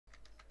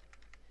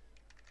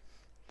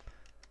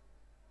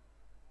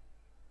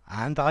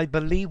And I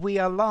believe we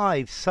are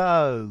live.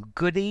 So,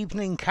 good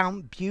evening,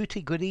 Count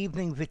Beauty. Good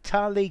evening,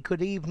 Vitaly.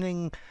 Good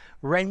evening,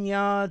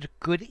 Renyard.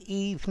 Good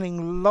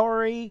evening,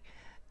 Laurie.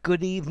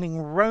 Good evening,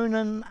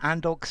 Ronan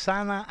and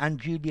Oksana and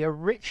Julia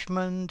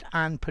Richmond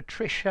and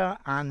Patricia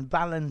and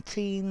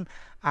Valentine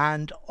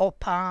and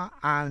Opa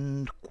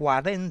and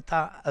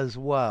Cuarenta as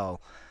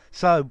well.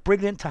 So,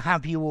 brilliant to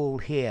have you all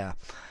here.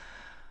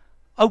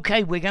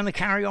 Okay, we're going to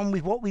carry on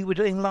with what we were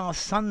doing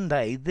last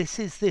Sunday. This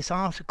is this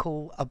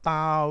article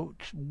about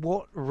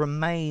what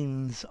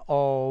remains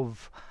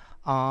of,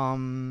 or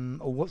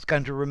what's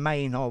going to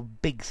remain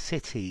of big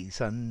cities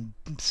and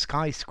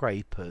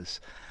skyscrapers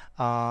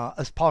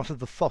as part of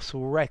the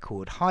fossil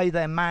record. Hi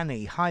there,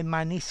 Manny. Hi,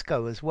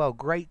 Manisco as well.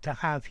 Great to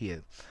have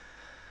you.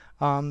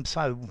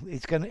 So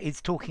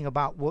it's talking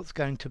about what's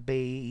going to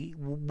be,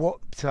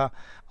 what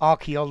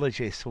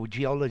archaeologists or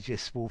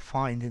geologists will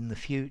find in the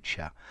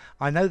future.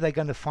 I know they're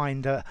going to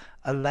find a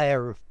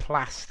layer of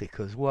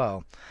plastic as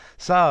well.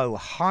 So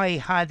hi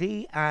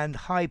Hadi and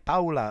hi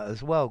Paula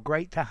as well.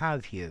 Great to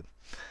have you.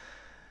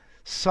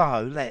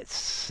 So let's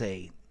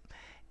see.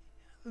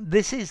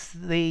 This is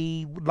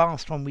the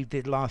last one we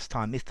did last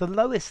time. If the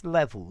lowest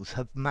levels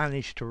have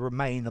managed to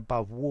remain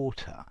above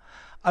water,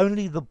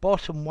 only the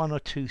bottom 1 or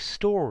 2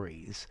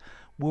 stories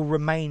will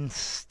remain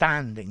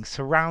standing,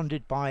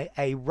 surrounded by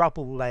a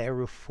rubble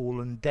layer of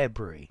fallen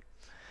debris.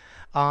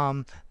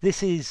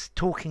 This is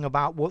talking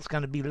about what's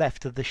going to be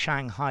left of the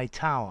Shanghai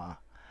Tower.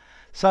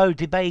 So,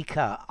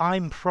 Debaker,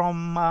 I'm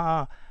from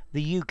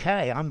the UK.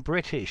 I'm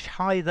British.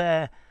 Hi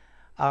there,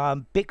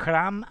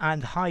 Bikram,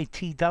 and hi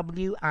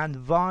TW, and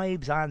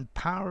Vibes, and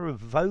Power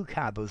of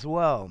Vocab as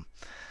well.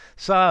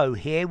 So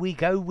here we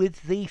go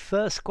with the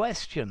first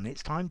question.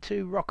 It's time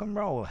to rock and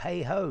roll.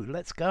 Hey ho,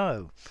 let's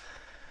go.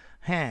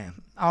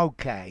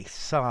 Okay,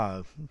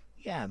 so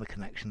yeah, the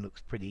connection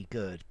looks pretty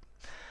good.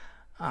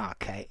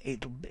 Okay,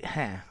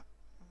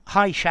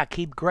 hi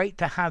Shakib, great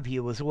to have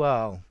you as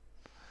well.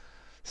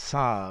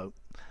 So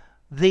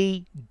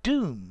the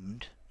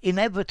doomed,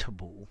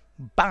 inevitable,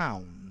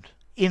 bound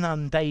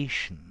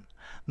inundation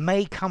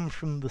may come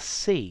from the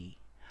sea,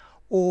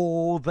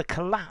 or the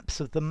collapse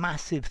of the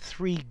massive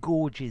Three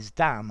Gorges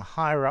Dam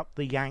higher up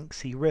the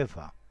Yangtze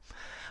River.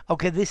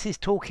 Okay, this is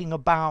talking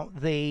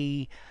about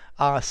the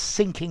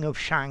sinking of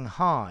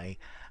Shanghai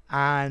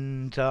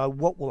and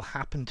what will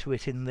happen to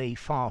it in the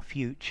far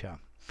future.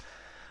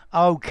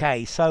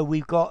 Okay, so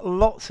we've got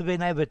lots of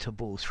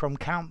inevitables from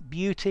Count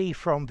Beauty,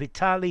 from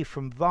Vitaly,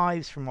 from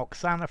Vibes, from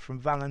Oksana, from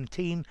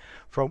Valentine,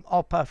 from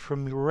Opa,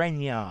 from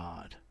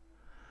Renyard.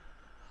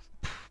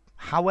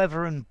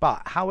 However and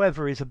but.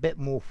 However is a bit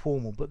more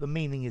formal, but the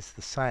meaning is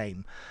the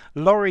same.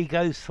 Laurie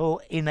goes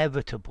for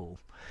inevitable.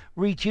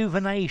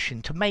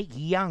 Rejuvenation, to make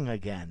young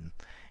again.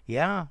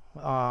 Yeah?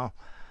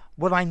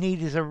 What I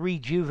need is a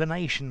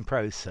rejuvenation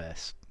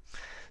process.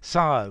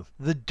 So,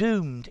 the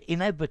doomed,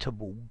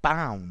 inevitable,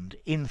 bound,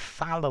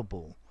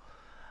 infallible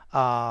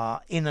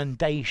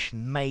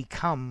inundation may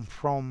come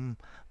from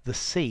the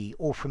sea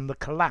or from the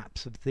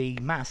collapse of the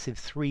massive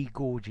Three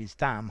Gorges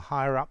Dam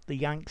higher up the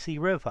Yangtze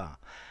River.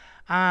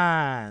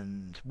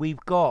 And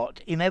we've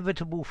got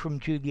inevitable from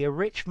Julia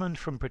Richmond,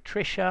 from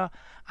Patricia,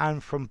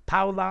 and from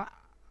Paula.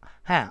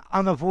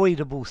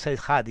 Unavoidable, says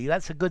Hadi.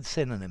 That's a good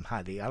synonym,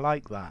 Hadi. I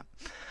like that.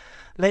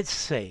 Let's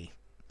see.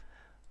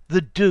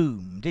 The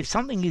doomed. If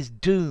something is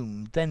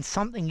doomed, then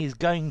something is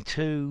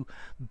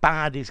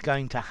bad is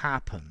going to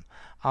happen.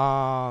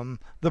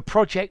 The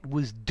project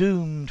was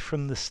doomed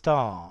from the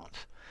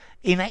start.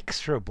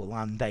 Inexorable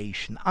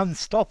inundation,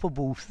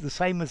 unstoppable, the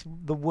same as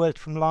the word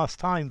from last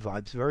time,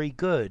 Vibes, very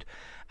good.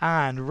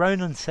 And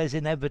Ronan says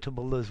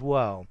inevitable as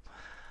well.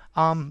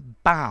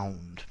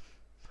 Bound.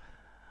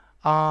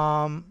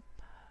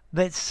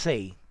 Let's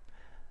see.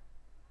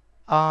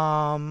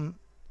 The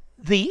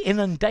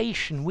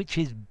inundation which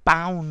is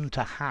bound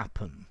to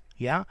happen.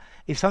 Yeah?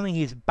 If something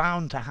is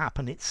bound to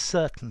happen, it's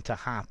certain to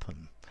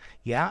happen.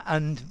 Yeah?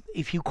 And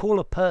if you call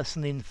a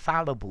person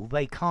infallible,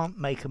 they can't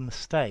make a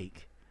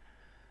mistake.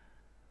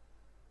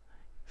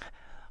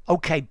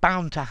 Okay,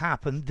 bound to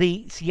happen.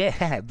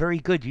 Yeah, very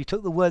good. You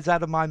took the words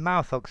out of my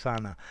mouth,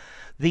 Oksana.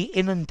 The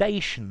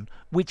inundation,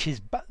 which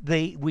is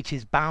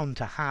bound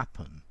to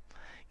happen.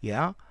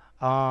 Yeah.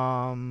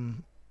 But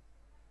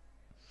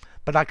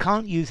I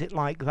can't use it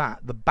like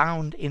that. The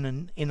bound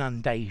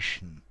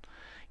inundation.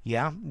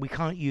 Yeah, we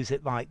can't use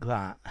it like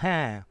that.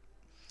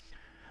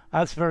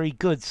 That's very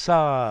good.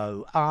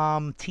 So,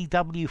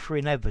 TW for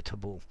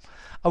inevitable.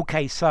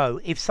 Okay, so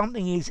if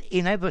something is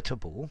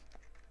inevitable,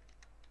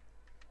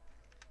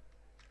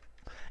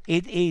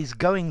 it is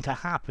going to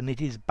happen. It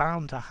is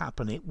bound to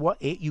happen.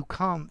 You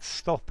can't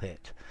stop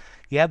it.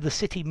 Yeah, the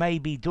city may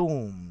be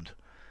doomed.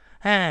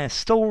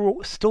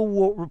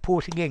 Stalwart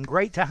reporting in.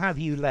 Great to have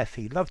you,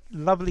 Leffy.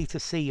 Lovely to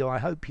see you. I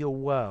hope you're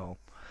well.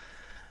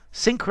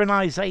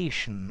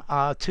 Synchronization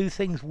are two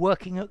things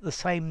working at the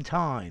same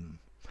time.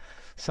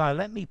 So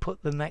let me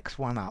put the next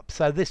one up.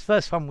 So this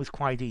first one was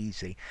quite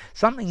easy.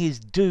 Something is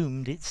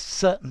doomed. It's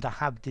certain to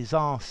have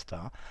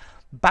disaster.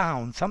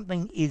 bound.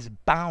 Something is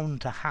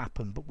bound to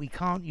happen, but we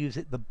can't use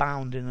it, the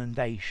bound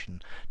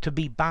inundation. To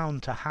be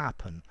bound to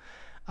happen.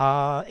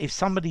 If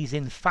somebody's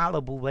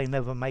infallible, they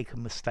never make a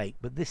mistake,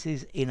 but this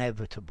is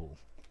inevitable.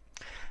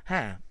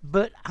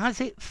 But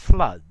as it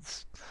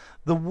floods,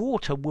 the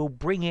water will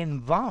bring in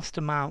vast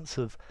amounts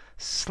of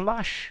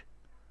slush,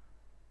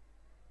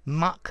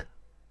 muck,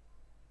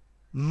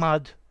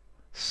 mud,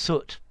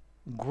 soot,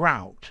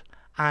 grout,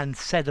 and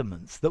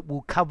sediments that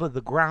will cover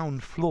the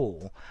ground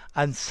floor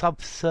and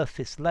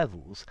subsurface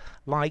levels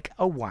like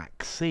a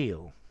wax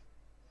seal.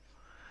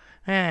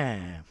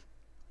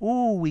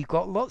 Ooh, we've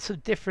got lots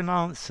of different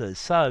answers.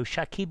 So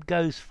Shakib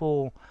goes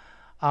for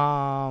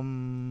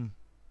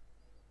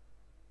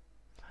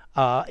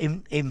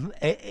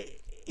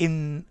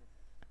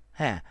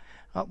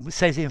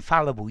says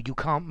infallible, you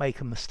can't make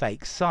a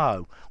mistake.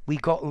 So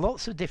we've got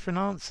lots of different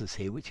answers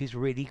here, which is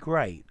really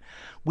great.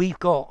 We've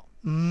got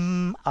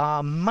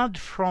mud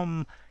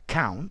from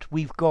Count,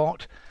 we've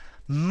got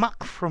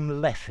muck from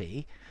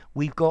Leffy,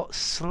 we've got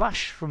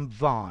slush from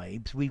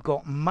Vibes, we've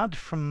got mud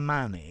from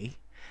Manny,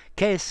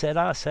 que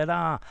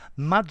sera,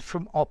 mud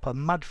from Oppa,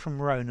 mud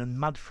from Ronan,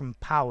 mud from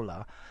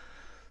Paula,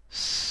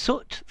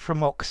 soot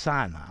from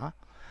Oksana,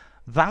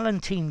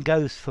 Valentine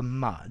goes for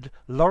mud,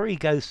 Laurie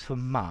goes for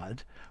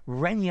mud,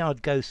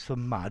 Renyard goes for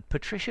mud,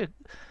 Patricia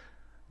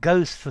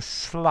goes for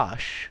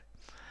slush,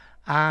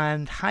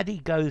 and Hattie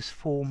goes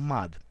for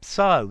mud.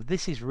 So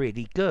this is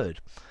really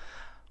good.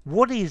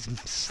 What is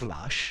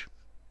slush?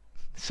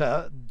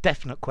 So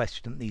definite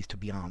question that needs to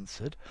be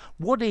answered.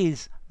 What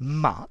is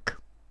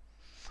muck?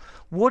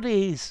 What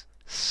is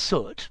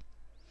soot?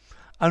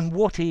 And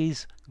what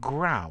is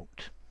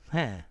grout?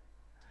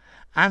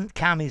 Ant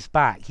Cam is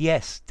back.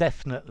 Yes,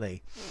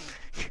 definitely.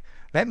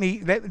 let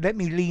me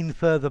lean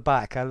further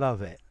back. I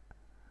love it.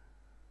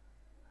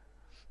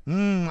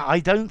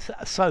 I don't.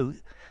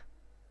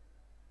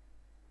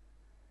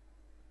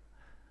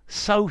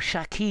 So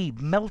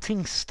Shakib,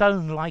 melting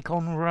stone like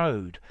on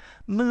road.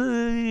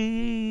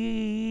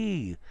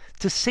 To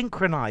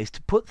synchronize,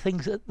 to put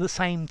things at the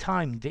same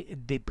time,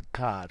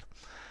 Dibcard.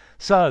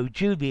 So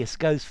Julius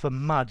goes for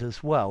mud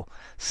as well.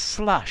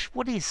 Slush.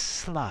 What is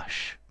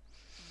slush?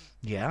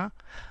 Yeah.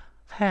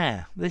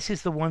 This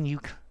is the one you...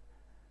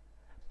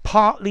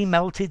 Partly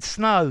melted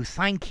snow.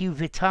 Thank you,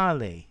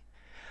 Vitali.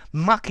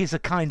 Muck is a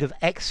kind of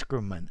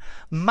excrement.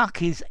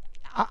 Muck is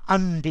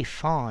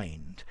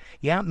undefined.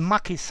 Yeah,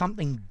 muck is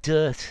something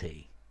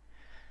dirty.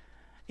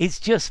 It's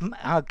just...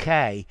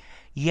 Okay.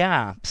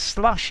 Yeah,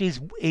 slush is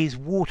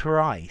water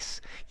ice.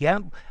 Yeah,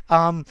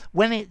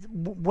 when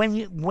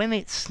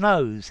it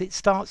snows,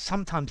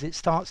 sometimes it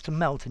starts to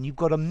melt, and you've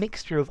got a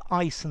mixture of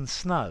ice and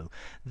snow.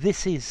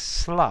 This is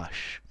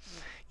slush.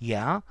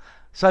 Yeah.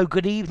 So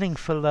good evening,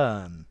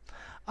 Falern.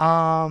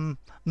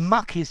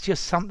 Muck is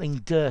just something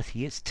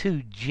dirty. It's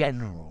too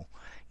general.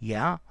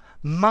 Yeah.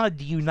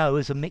 Mud, you know,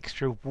 is a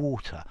mixture of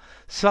water.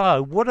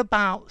 So what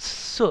about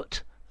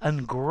soot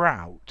and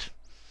grout?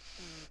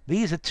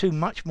 These are two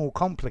much more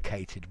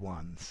complicated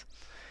ones.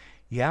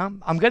 Yeah,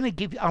 I'm going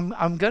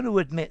to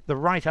admit the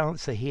right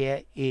answer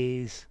here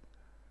is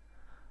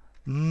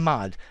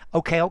mud.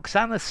 Okay,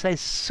 Oksana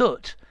says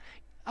soot.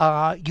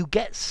 You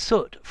get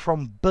soot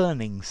from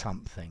burning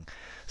something.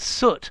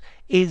 Soot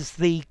is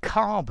the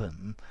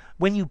carbon.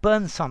 When you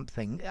burn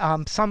something,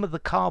 some of the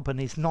carbon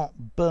is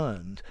not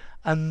burned,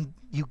 and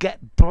you get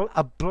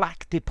a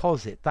black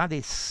deposit. That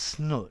is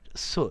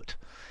soot.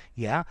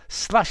 Yeah,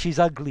 slush is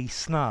ugly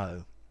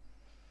snow.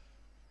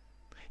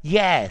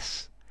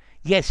 Yes,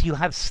 you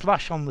have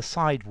slush on the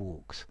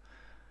sidewalks.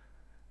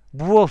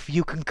 Woof,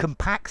 you can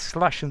compact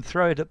slush and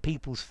throw it at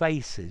people's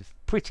faces.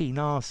 Pretty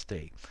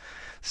nasty.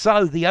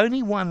 So the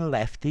only one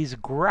left is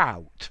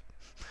grout.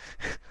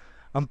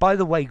 And by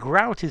the way,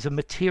 grout is a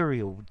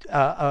material,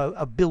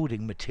 a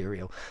building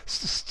material.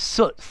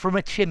 Soot from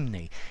a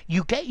chimney.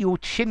 You get your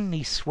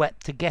chimney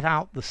swept to get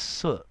out the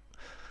soot.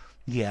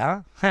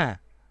 Yeah?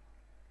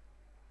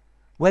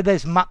 Where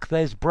there's muck,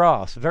 there's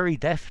brass. Very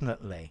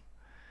definitely.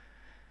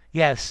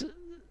 Yes.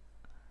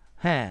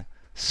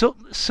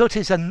 Soot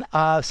is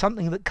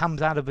something that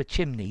comes out of a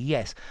chimney.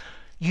 Yes.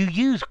 You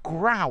use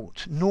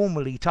grout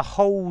normally to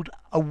hold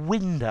a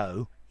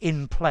window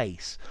in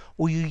place,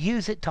 or you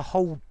use it to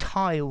hold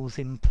tiles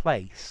in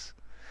place.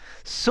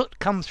 Soot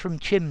comes from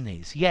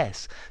chimneys.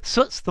 Yes.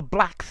 Soot's the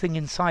black thing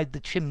inside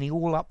the chimney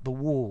all up the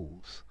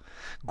walls.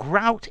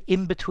 Grout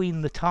in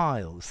between the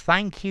tiles.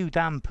 Thank you,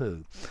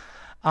 Dampu.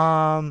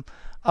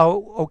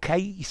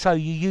 Okay. So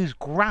you use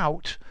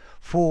grout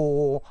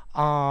for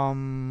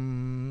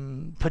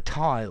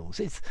tiles.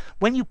 It's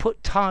when you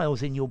put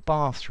tiles in your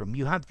bathroom,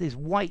 you have this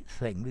white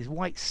thing, this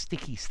white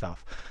sticky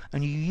stuff,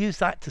 and you use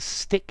that to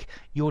stick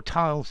your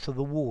tiles to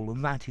the wall,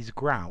 and that is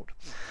grout.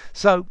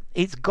 So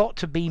it's got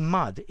to be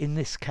mud in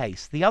this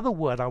case. The other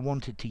word I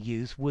wanted to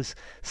use was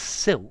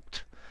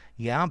silt.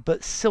 Yeah,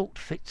 but silt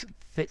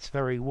fits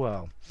very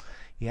well.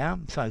 Yeah,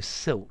 so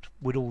silt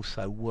would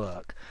also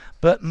work.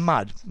 But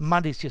mud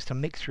is just a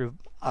mixture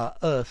of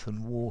earth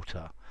and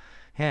water.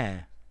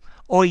 Yeah.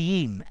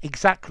 Oyin,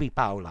 exactly,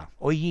 Paula.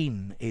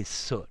 Oyin is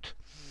soot.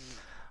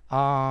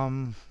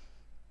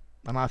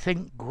 And I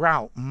think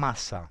grout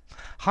massa.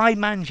 Hi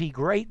Manji,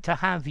 great to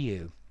have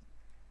you.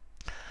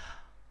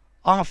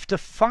 After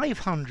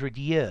 500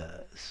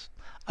 years,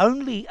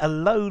 only a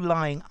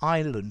low-lying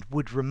island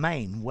would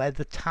remain where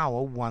the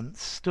tower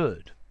once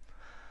stood.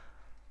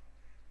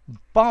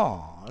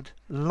 Barred,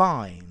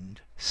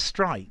 lined,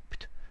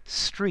 striped,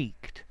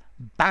 streaked,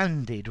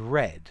 banded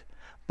red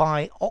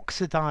by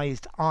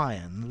oxidised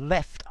iron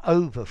left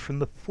over from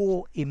the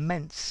 4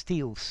 immense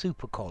steel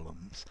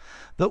supercolumns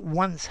that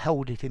once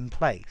held it in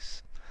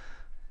place.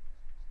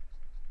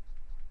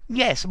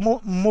 Yes,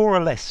 more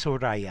or less,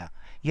 Soraya.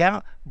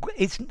 Yeah,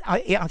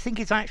 I think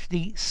it's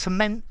actually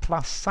cement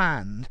plus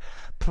sand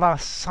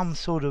plus some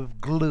sort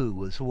of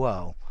glue as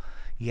well.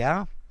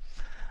 Yeah?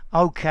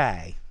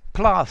 Okay.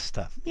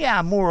 Plaster.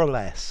 Yeah, more or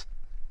less.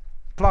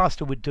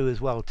 Plaster would do as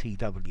well,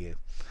 TW.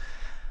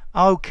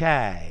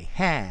 Okay.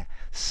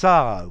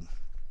 So,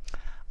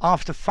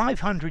 after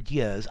 500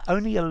 years,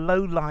 only a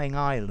low-lying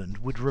island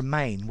would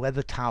remain where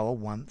the tower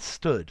once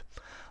stood.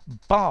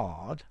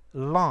 Barred,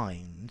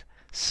 lined,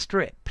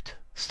 striped,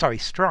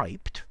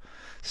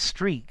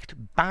 streaked,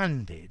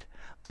 banded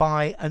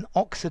by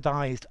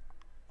oxidised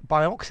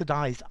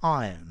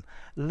iron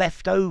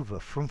left over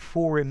from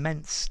 4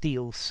 immense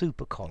steel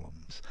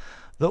supercolumns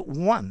that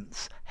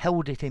once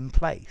held it in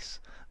place.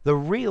 The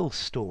real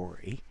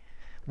story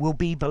will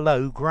be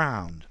below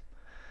ground.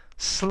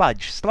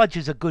 Sludge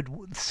is a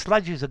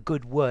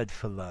good word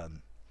for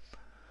learn.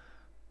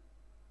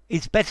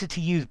 It's better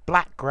to use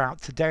black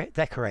grout to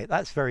decorate.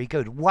 That's very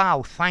good.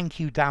 Wow, thank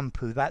you,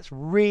 Dampu. That's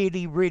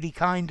really, really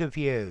kind of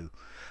you.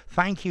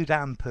 Thank you,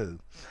 Dampu.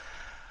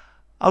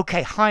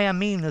 Okay, hi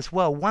Amin as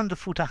well.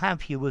 Wonderful to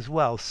have you as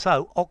well.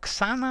 So,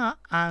 Oksana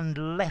and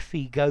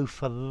Leffy go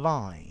for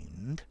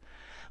lined.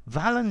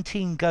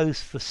 Valentine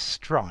goes for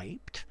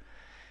striped.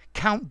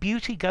 Count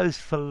Beauty goes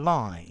for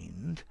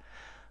lined.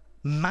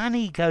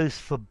 Manny goes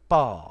for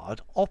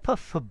barred, Oppa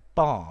for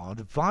barred,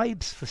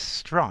 Vibes for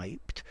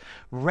striped,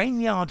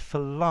 Rainyard for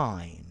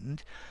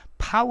lined,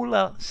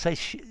 Paula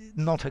says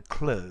not a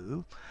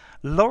clue,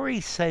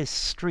 Laurie says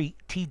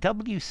streaked,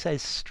 TW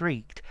says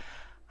streaked,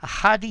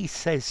 Hadi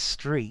says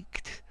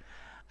streaked,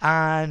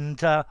 and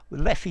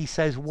Leffy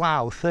says,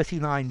 wow,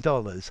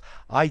 $39.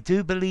 I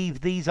do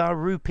believe these are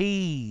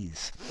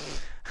rupees.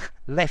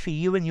 Leffy,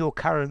 you and your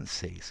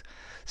currencies.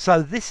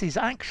 So this is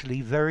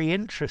actually very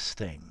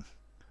interesting.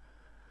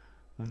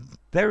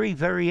 Very,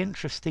 very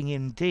interesting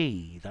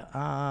indeed.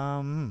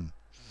 A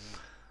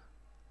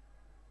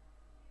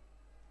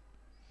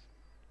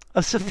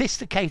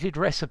sophisticated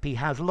recipe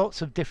has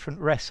lots of different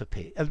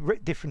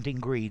different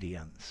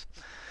ingredients.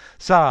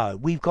 So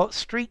we've got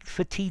streaked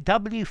for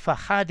TW, for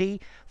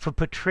Hadi, for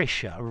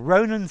Patricia.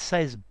 Ronan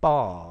says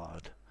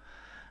barred.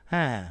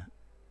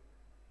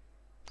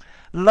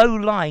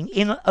 Low-lying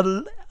in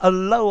a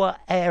lower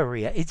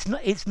area.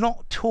 It's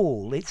not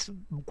tall. It's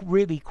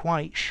really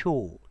quite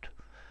short.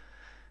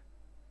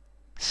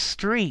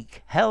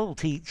 Streak. Hello,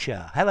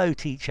 teacher. Hello,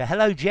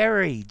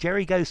 Jerry.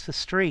 Jerry goes for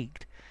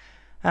streaked.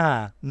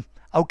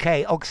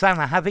 Okay,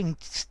 Oksana, having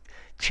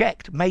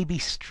checked, maybe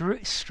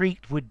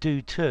streaked would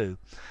do too.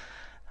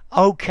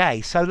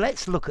 Okay, so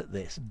let's look at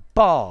this.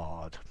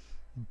 Barred.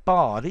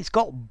 It's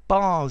got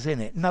bars in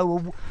it.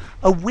 No,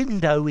 a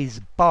window is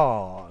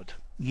barred.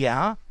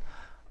 Yeah.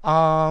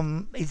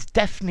 It's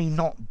definitely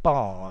not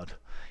barred.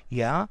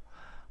 Yeah.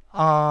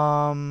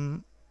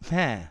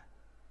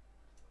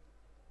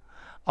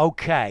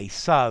 Okay,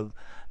 so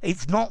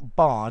it's not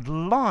barred.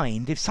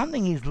 Lined. If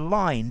something is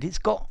lined, it's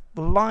got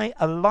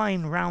a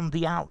line round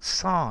the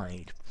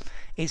outside.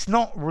 It's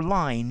not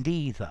lined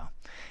either.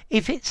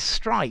 If it's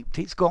striped,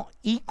 it's got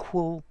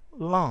equal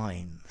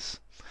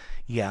lines.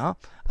 Yeah,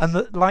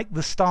 and like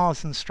the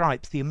stars and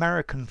stripes, the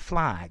American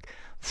flag,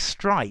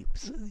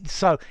 stripes.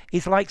 So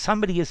it's like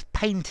somebody has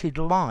painted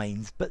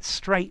lines, but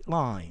straight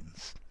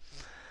lines.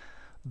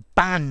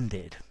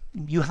 Banded.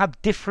 You have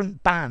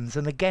different bands,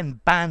 and again,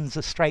 bands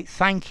are straight.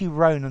 Thank you,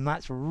 Ronan.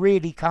 That's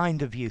really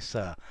kind of you,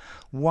 sir.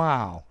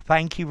 Wow.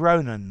 Thank you,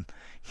 Ronan.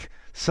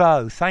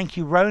 So, thank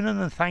you, Ronan,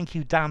 and thank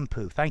you,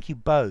 Dampu. Thank you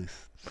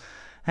both.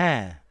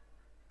 Leffy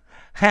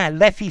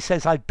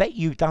says, I bet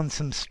you've done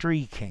some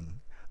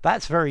streaking.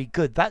 That's very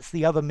good. That's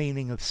the other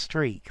meaning of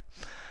streak.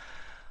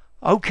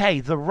 Okay,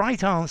 the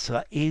right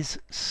answer is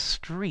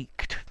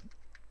streaked.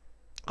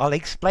 I'll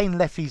explain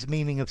Leffy's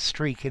meaning of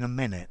streak in a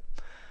minute.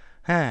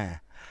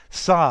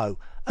 So,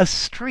 a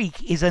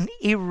streak is an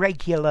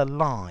irregular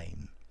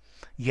line.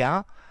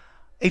 Yeah?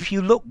 If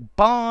you look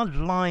barred,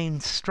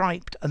 lined,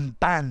 striped and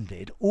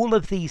banded, all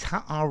of these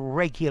are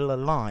regular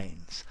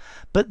lines.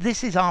 But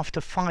this is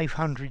after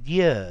 500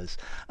 years,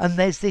 and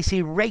there's this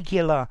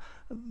irregular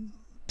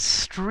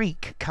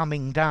streak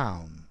coming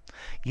down.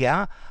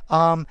 Yeah?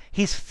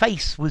 His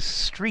face was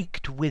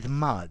streaked with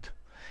mud.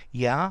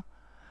 Yeah?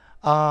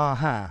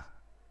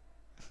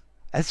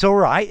 It's all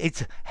right.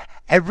 It's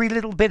every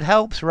little bit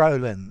helps,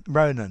 Ronan.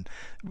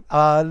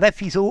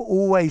 Leffy's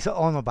always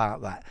on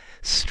about that.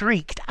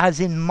 Streaked as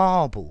in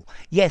marble.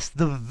 Yes,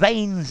 the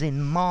veins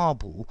in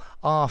marble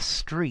are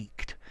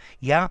streaked.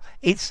 Yeah,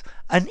 it's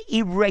an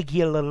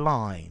irregular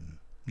line.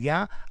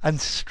 Yeah,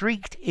 and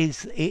streaked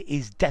is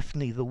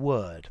definitely the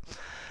word.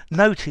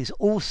 Notice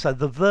also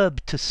the verb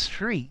to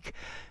streak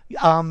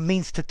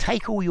means to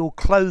take all your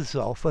clothes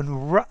off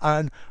and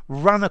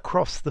run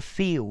across the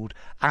field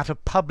at a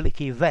public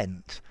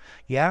event.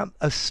 Yeah,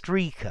 a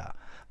streaker.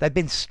 They've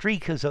been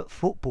streakers at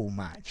football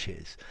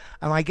matches,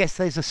 and I guess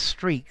there's a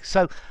streak.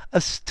 So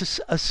a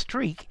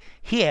streak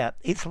here,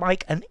 it's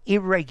like an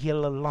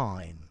irregular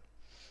line.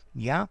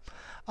 Yeah.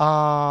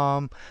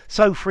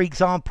 So for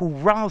example,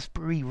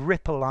 raspberry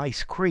ripple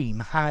ice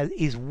cream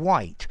is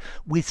white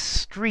with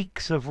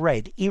streaks of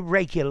red,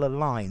 irregular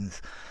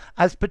lines.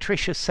 As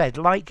Patricia said,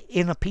 like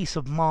in a piece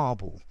of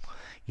marble.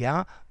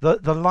 Yeah,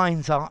 the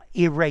lines are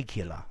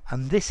irregular,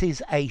 and this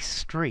is a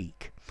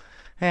streak.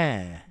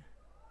 Yeah.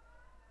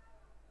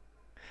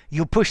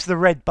 You'll push the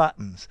red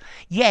buttons.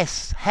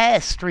 Yes,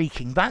 hair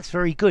streaking, that's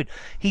very good.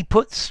 He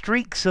put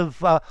streaks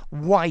of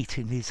white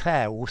in his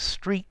hair, or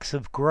streaks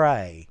of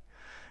grey.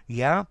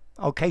 Yeah,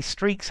 okay,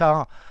 streaks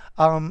are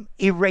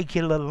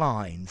irregular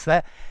lines.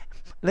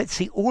 Let's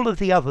see, all of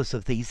the others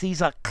of these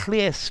are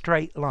clear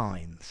straight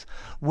lines,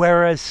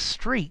 whereas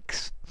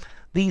streaks,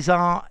 these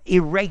are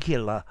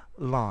irregular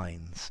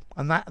lines,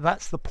 and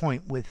that's the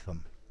point with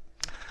them.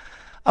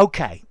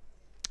 Okay,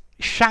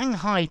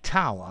 Shanghai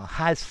Tower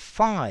has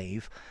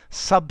 5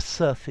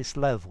 subsurface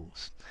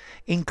levels,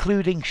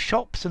 including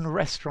shops and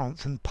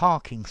restaurants and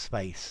parking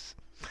space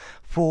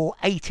for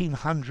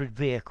 1,800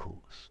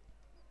 vehicles.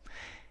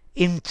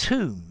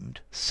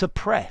 Entombed,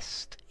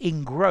 suppressed,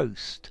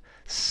 engrossed,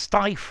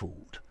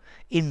 stifled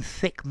in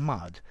thick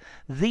mud,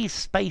 these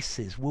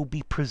spaces will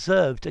be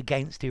preserved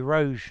against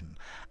erosion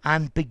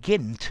and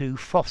begin to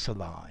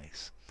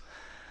fossilise.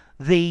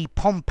 The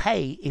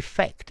Pompeii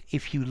effect,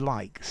 if you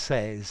like,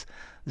 says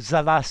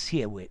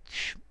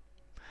Zalasiewicz.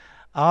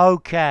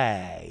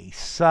 Okay,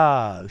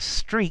 so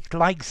streaked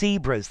like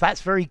zebras.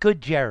 That's very good,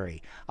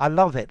 Jerry. I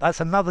love it.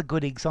 That's another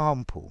good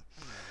example.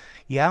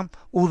 Yeah,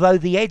 although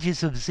the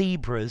edges of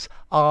zebras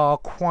are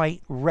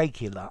quite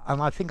regular,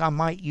 and I think I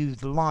might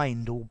use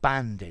lined or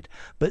banded,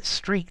 but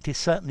streaked is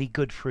certainly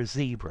good for a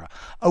zebra.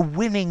 A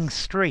winning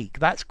streak,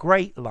 that's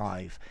great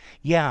live.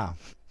 Yeah,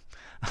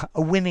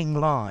 a winning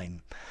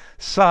line.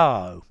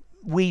 So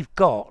we've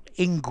got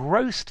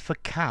engrossed for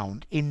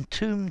Count,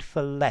 entombed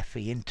for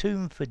Leffy,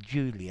 entombed for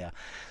Julia,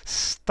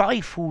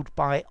 stifled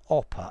by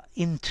Oppa,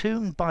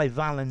 entombed by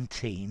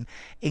Valentine,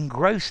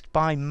 engrossed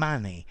by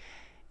Manny.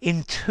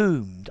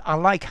 Entombed, I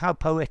like how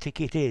poetic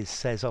it is,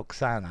 says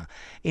Oksana.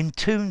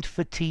 Entombed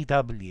for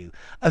TW,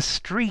 a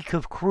streak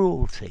of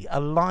cruelty, a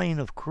line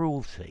of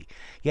cruelty.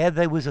 Yeah,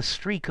 there was a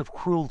streak of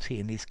cruelty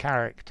in his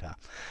character.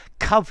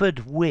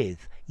 Covered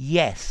with,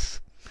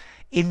 yes,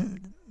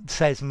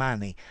 says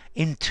Manny.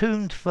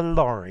 Entombed for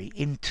Laurie,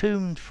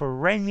 entombed for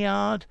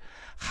Renyard.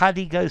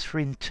 Hadi goes for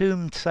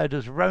entombed, so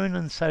does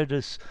Ronan, so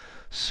does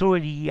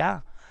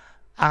Surya,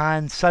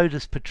 and so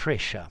does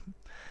Patricia.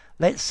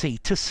 Let's see,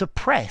 to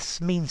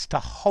suppress means to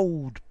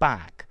hold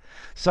back.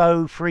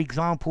 So, for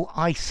example,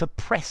 I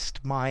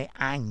suppressed my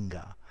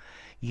anger.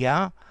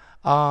 Yeah?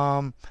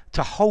 To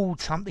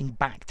hold something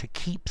back, to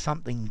keep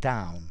something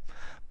down.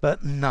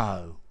 But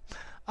no.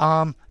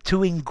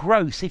 To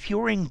engross, if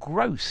you're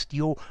engrossed,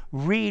 you're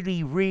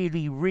really,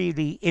 really,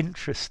 really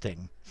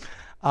interesting.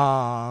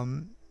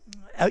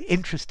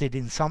 Interested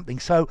in something.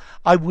 So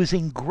I was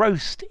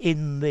engrossed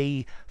in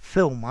the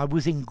film. I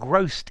was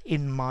engrossed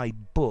in my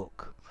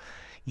book.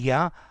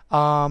 Yeah,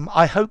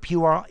 I hope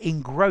you are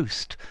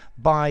engrossed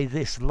by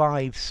this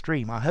live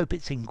stream. I hope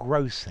it's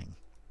engrossing.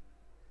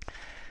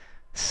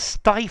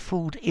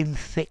 Stifled in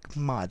thick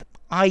mud.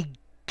 I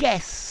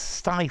guess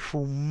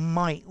stifle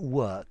might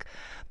work,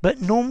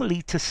 but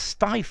normally to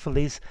stifle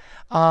is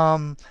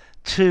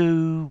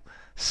to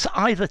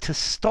either to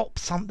stop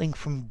something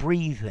from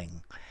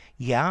breathing.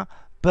 Yeah,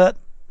 but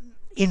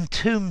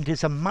entombed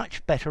is a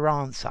much better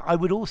answer. I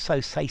would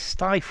also say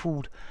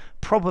stifled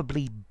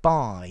probably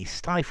by,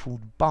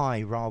 stifled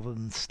by rather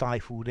than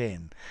stifled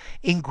in.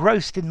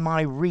 Engrossed in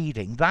my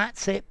reading.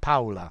 That's it,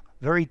 Paula.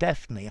 Very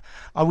definitely.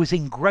 I was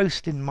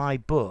engrossed in my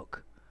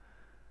book.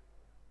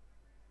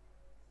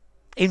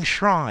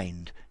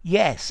 Enshrined.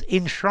 Yes,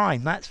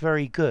 enshrined. That's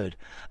very good.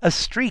 A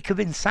streak of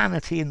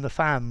insanity in the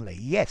family.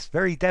 Yes,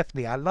 very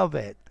definitely. I love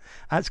it.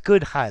 That's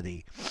good,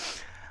 Hadi.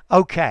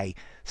 Okay,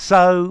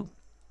 so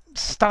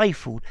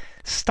stifled.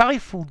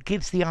 Stifled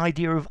gives the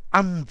idea of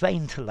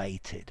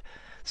unventilated.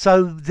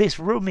 So this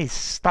room is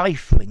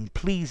stifling.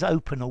 Please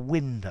open a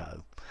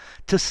window.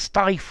 To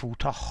stifle,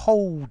 to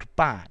hold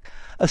back.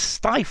 A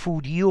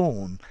stifled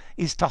yawn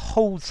is to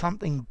hold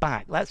something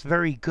back. That's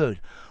very good.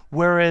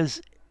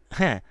 Whereas,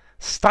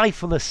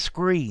 stifle a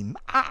scream.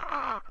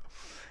 Ah!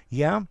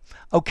 Yeah?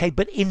 Okay,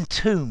 but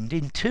entombed.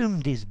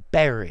 Entombed is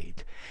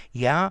buried.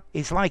 Yeah?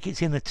 It's like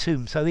it's in a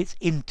tomb. So it's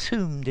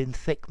entombed in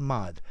thick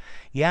mud.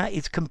 Yeah?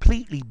 It's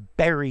completely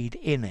buried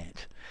in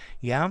it.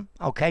 Yeah?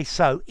 Okay,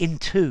 so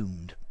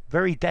entombed.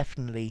 Very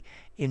definitely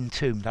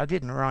entombed. I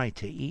didn't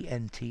write it.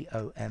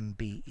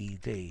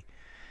 ENTOMBED.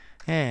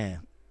 Yeah.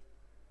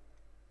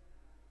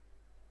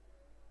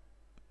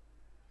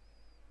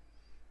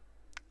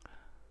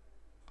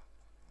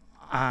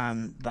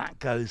 and that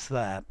goes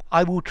there.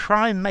 I will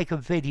try and make a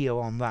video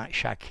on that,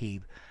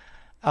 Shakib.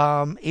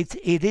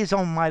 It is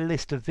on my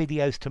list of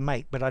videos to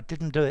make, but I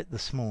didn't do it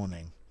this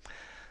morning.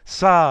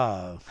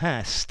 So,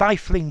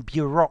 stifling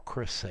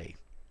bureaucracy.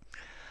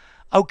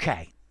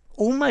 Okay,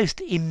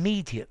 almost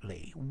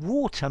immediately,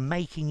 water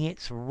making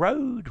its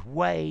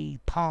roadway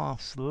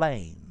pass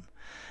lane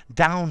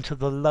down to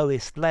the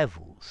lowest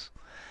levels.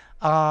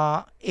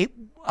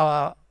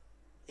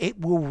 It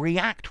will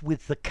react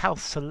with the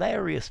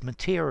calcareous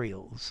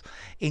materials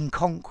in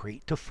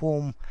concrete to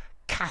form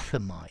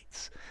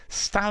cathamites,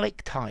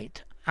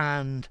 stalactite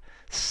and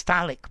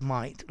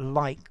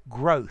stalagmite-like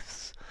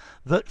growths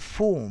that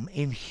form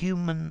in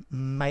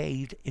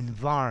human-made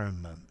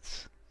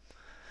environments.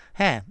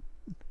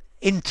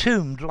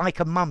 Entombed like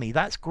a mummy.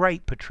 That's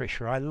great,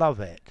 Patricia. I love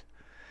it.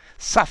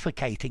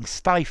 Suffocating,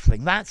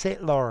 stifling. That's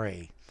it,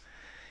 Laurie.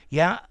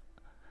 Yeah.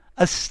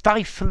 A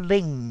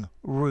stifling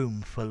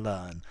room for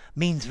learn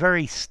means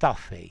very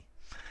stuffy.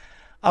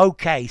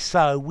 Okay,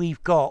 so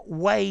we've got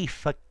way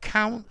for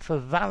Count, for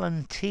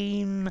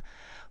Valentine,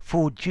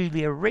 for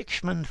Julia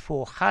Richmond,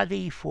 for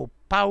Hadi, for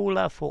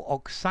Paula, for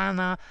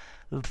Oksana.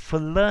 For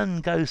learn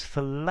goes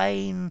for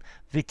lane.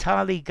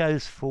 Vitali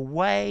goes for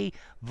way.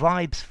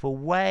 Vibes for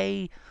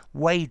way.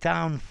 Way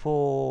down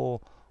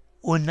for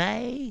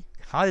Une.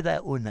 Hi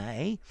there,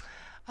 Une.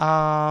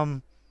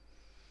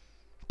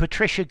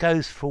 Patricia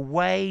goes for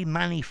way.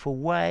 Manny for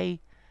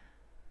way.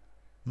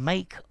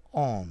 Make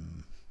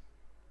on.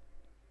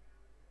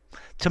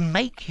 To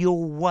make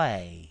your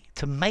way.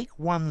 To make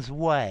one's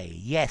way.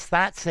 Yes,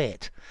 that's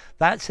it.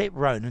 That's it,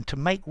 Ronan. To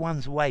make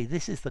one's way.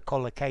 This is the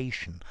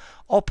collocation.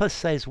 Oppa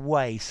says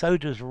way. So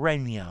does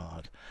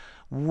Renyard.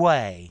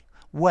 Way.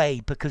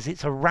 Way, because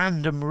it's a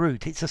random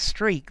route. It's a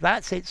streak.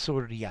 That's it,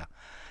 Surya.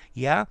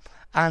 Yeah?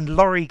 And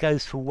Laurie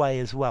goes for way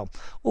as well.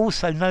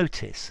 Also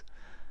notice,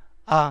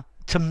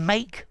 to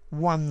make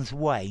one's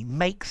way,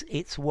 makes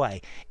its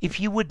way. If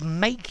you would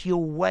make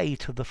your way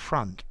to the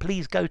front,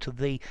 please go to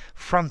the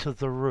front of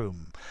the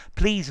room.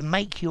 Please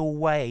make your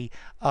way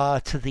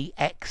to the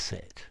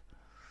exit.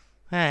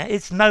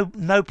 It's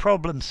no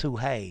problem,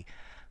 Suhei.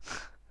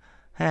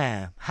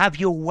 Have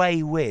your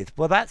way with.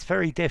 Well, that's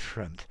very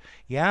different.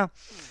 Yeah?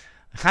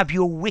 Have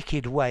your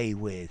wicked way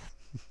with.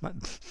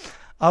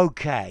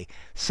 Okay,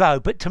 so,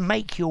 but to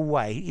make your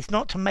way, it's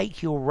not to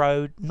make your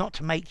road, not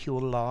to make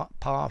your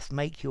path,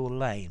 make your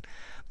lane.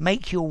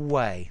 Make your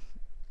way.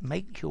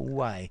 Make your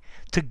way.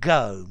 To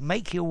go.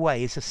 Make your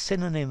way is a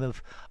synonym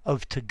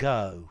of to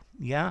go.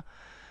 Yeah?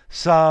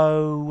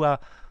 So,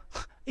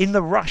 in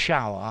the rush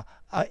hour,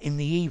 in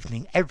the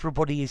evening,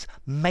 everybody is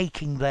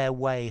making their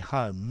way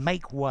home.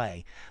 Make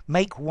way.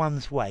 Make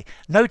one's way.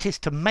 Notice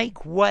to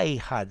make way,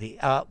 Hadi,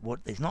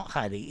 it's not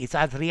Hadi, it's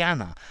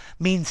Adriana,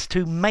 means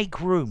to make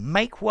room.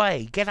 Make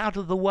way. Get out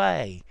of the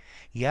way.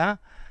 Yeah?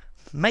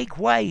 Make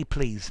way,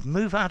 please.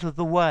 Move out of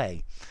the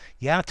way.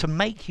 Yeah? To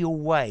make your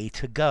way,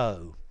 to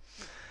go.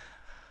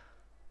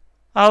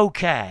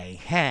 Okay.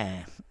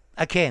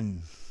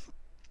 Again.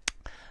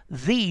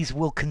 These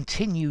will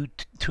continue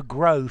to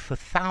grow for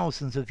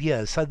thousands of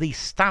years. So these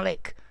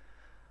stalactites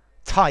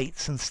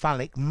and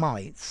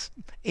stalagmites,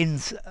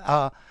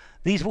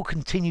 these will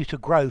continue to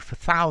grow for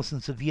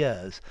thousands of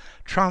years,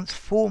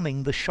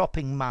 transforming the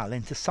shopping mall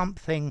into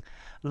something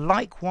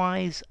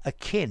likewise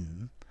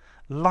akin,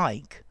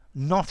 like,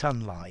 not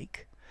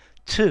unlike,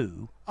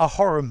 to a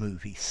horror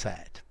movie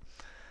set.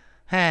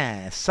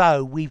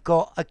 So we've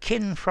got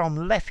akin from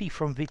Leffy,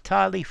 from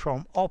Vitali,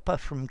 from Oppa,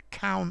 from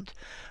Count,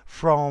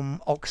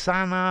 from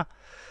Oksana,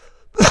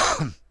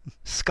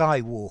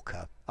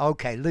 Skywalker.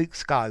 Okay, Luke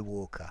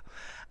Skywalker.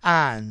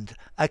 And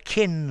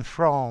akin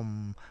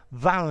from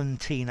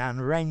Valentine and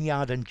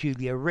Renyard and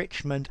Julia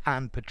Richmond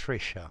and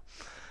Patricia.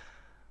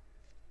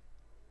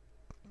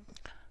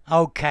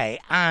 Okay,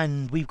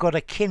 and we've got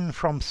akin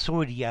from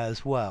Surya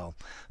as well.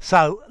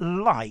 So,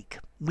 like,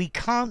 we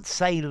can't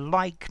say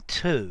like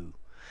to.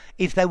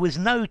 If there was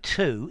no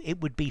to,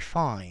 it would be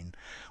fine.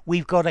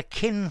 We've got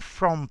akin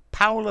from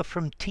Paula,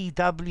 from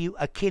TW,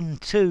 akin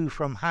to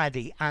from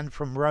Hadi, and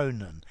from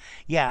Ronan.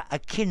 Yeah,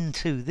 akin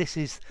to. This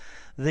is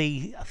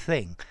the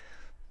thing.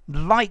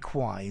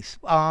 Likewise,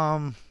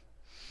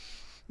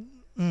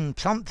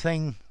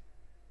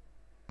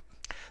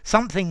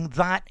 something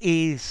that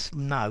is,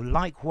 no,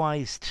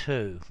 likewise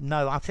to.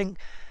 No, I think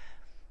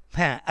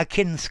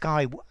akin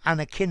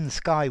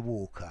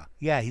Skywalker.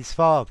 Yeah, his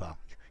father.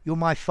 You're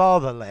my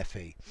father,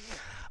 Leffy.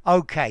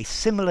 Okay,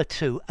 similar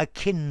to,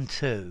 akin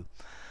to.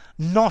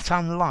 Not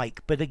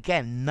unlike, but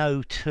again,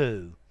 no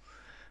to.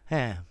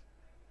 Yeah.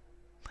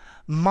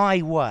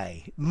 My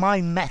way, my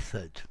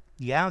method.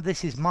 Yeah,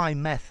 this is my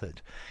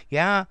method.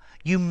 Yeah,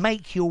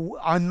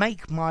 I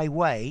make my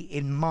way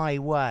in my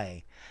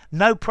way.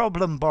 No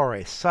problem,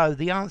 Boris. So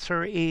the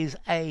answer is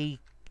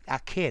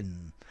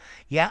akin.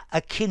 Yeah,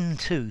 akin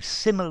to,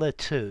 similar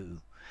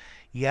to.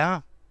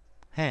 Yeah.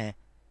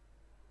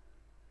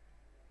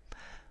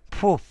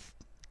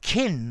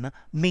 Kin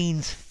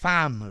means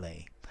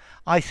family.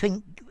 I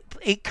think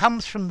it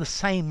comes from the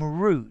same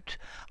root,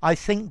 I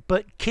think,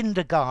 but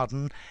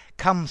kindergarten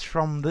comes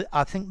from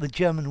I think the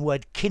German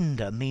word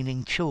Kinder,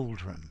 meaning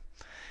children.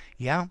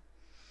 Yeah?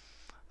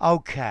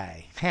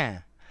 Okay.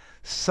 Yeah.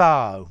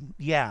 So,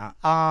 yeah.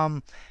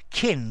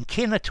 Kin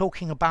are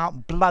talking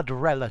about blood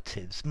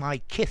relatives, my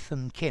kith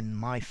and kin,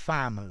 my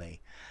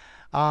family.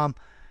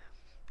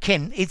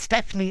 Kin, it's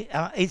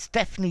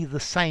definitely the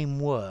same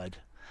word.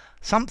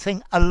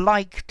 Something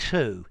alike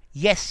to.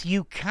 Yes,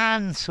 you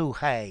can,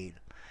 Suhail.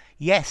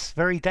 Yes,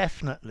 very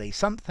definitely.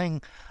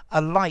 Something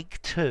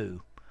alike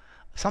to.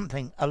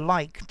 Something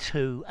alike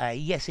to a.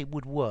 Yes, it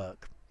would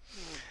work.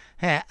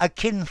 Yeah,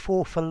 akin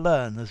for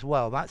learn as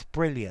well. That's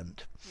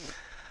brilliant.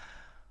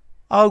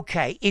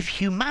 Okay, if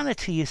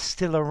humanity is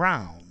still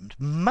around,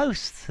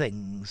 most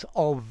things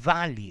of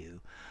value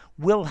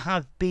will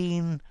have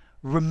been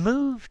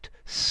removed,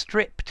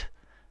 stripped,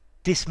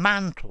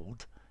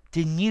 dismantled,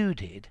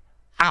 denuded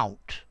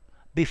out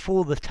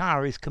before the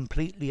tower is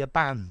completely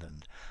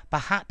abandoned.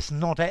 Perhaps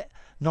not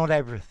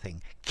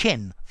everything.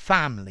 Kin,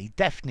 family,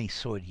 definitely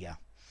Surya.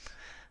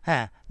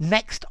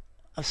 Next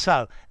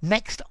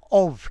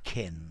of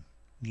kin.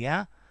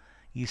 Yeah?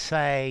 You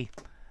say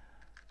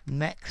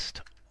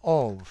next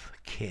of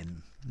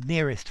kin,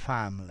 nearest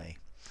family.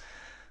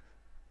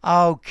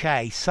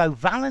 Okay, so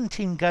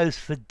Valentine goes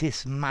for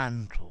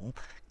dismantle.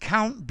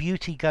 Count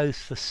Beauty goes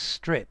for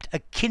stripped. A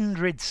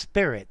kindred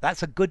spirit.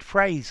 That's a good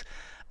phrase,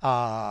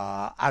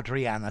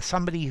 Adriana.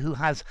 Somebody who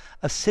has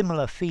a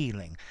similar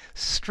feeling.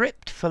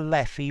 Stripped for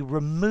Leffy,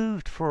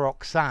 removed for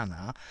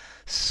Oksana,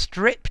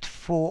 stripped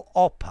for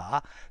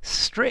Oppa,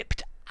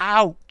 stripped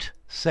out,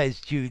 says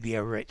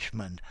Julia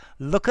Richmond.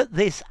 Look at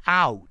this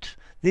out.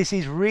 This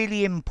is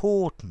really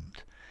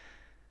important.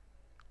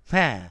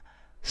 There.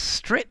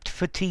 Stripped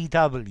for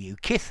TW.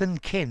 Kith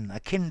and kin, a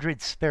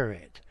kindred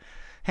spirit.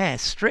 Here,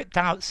 stripped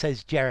out,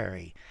 says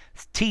Jerry.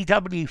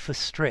 TW for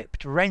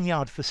stripped.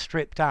 Renyard for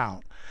stripped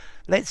out.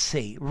 Let's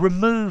see.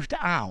 Removed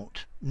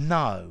out.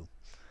 No.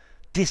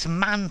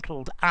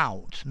 Dismantled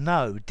out.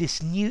 No.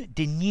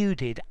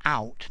 Denuded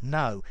out.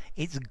 No.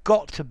 It's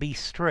got to be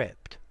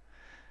stripped.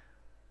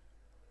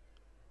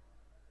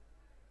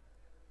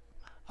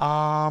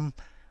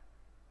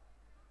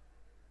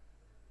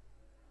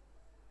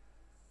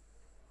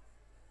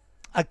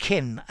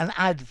 Akin, an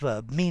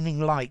adverb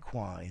meaning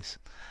likewise.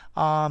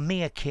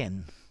 Me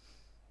akin.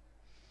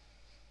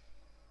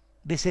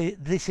 This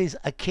is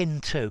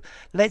akin to.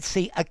 Let's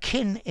see,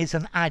 akin is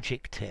an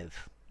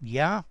adjective.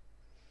 Yeah?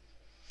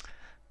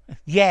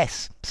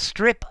 Yes,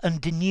 strip and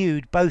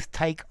denude both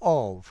take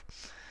of.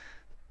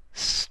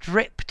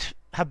 Stripped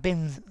have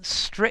been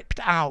stripped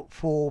out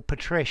for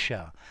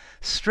Patricia.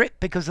 Stripped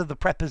because of the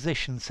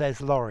preposition,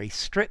 says Laurie.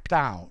 Stripped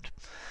out.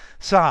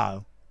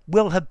 So,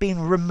 will have been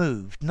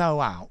removed, no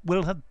out.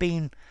 Will have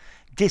been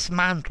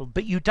dismantled.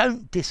 But you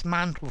don't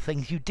dismantle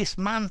things. You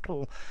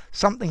dismantle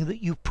something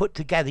that you put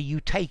together. You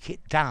take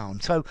it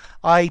down. So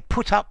I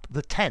put up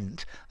the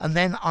tent and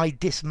then I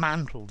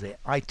dismantled it.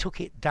 I took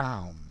it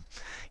down.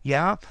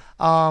 Yeah,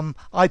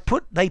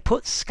 they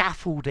put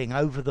scaffolding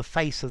over the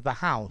face of the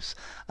house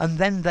and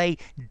then they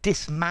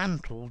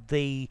dismantled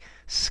the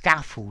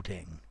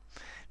scaffolding.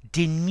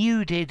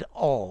 Denuded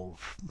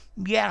of.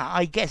 Yeah,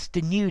 I guess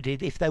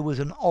denuded, if there was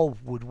an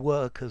of, would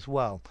work as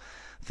well.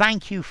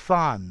 Thank you,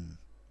 fun.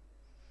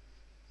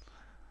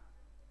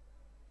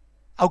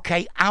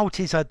 Okay, out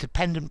is a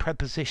dependent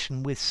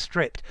preposition with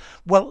stripped.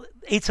 Well,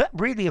 it's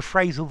really a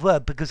phrasal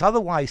verb because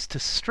otherwise to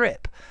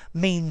strip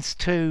means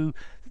to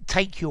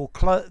take your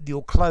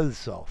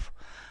clothes off.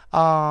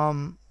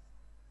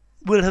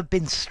 Will have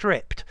been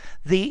stripped.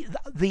 The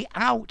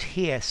out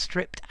here,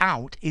 stripped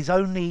out, is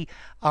only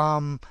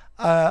an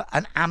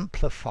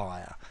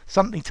amplifier,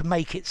 something to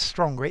make it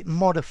stronger. It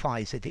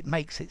modifies it. It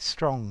makes it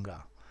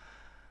stronger.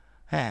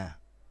 Here.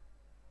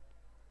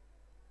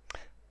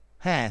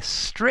 Here,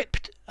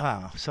 stripped.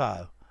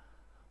 So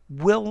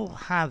will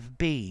have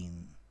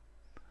been.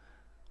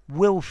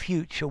 Will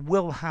future.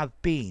 Will have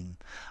been.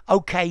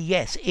 Okay,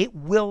 yes, it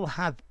will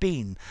have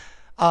been.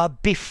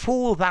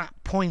 Before that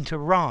point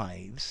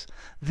arrives,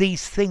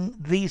 these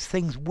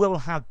things will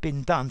have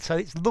been done. So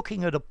it's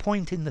looking at a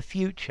point in the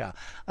future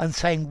and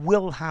saying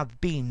will have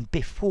been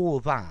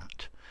before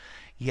that.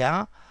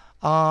 Yeah?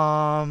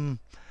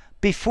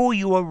 Before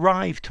you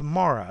arrive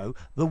tomorrow,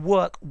 the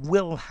work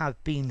will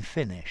have been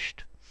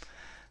finished.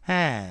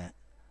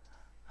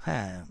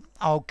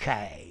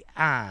 Okay,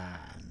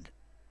 and...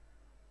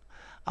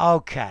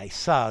 Okay,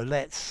 so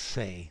let's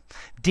see.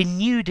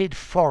 Denuded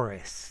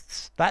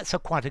forests. That's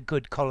quite a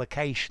good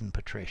collocation,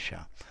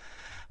 Patricia.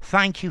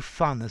 Thank you,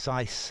 fun, as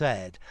I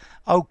said.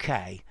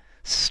 Okay,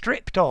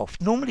 stripped off.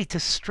 Normally to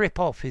strip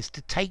off is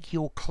to take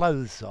your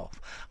clothes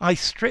off. I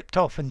stripped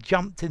off and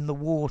jumped in the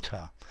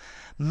water.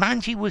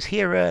 Manji was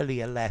here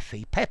earlier,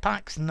 Leffy.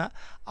 Pepax, no,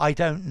 I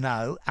don't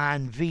know.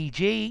 And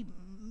VG,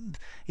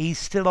 he's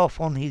still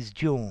off on his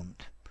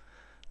jaunt.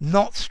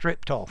 Not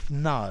stripped off,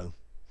 no.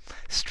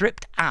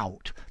 Stripped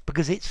out,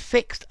 because it's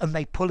fixed and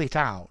they pull it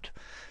out.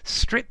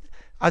 Stripped,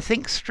 I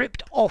think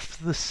stripped off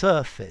the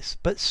surface,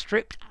 but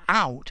stripped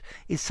out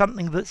is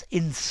something that's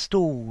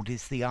installed,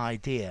 is the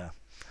idea.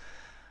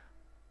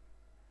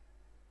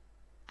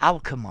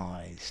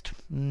 Alchemized.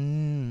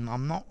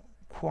 I'm not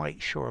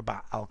quite sure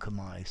about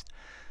alchemized.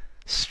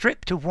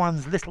 Stripped of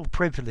one's little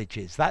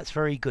privileges. That's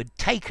very good.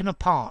 Taken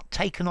apart,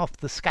 taken off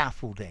the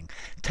scaffolding,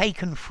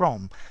 taken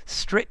from,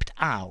 stripped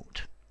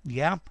out.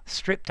 Yeah,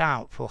 stripped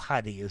out for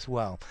Hadi as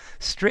well.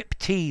 Strip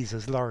tease,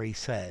 as Laurie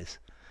says.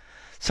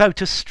 So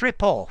to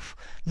strip off,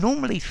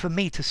 normally for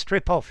me to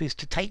strip off is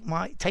to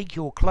take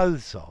your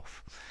clothes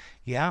off.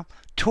 Yeah,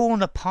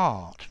 torn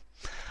apart.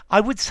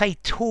 I would say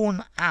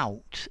torn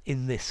out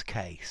in this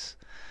case.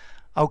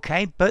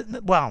 Okay,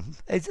 but, well,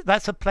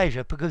 that's a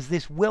pleasure, because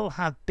this will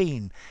have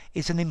been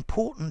is an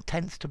important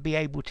tense to be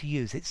able to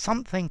use. It's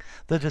something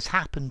that has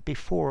happened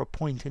before a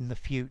point in the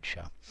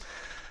future.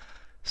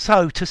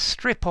 So, to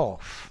strip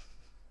off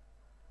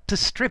the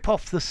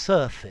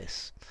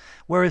surface,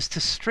 whereas to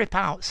strip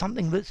out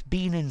something that's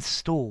been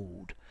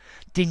installed,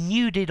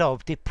 denuded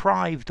of,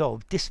 deprived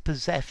of,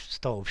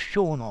 dispossessed of,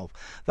 shorn of,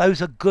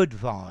 those are good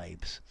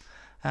vibes.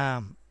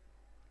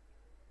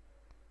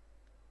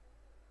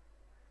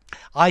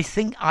 I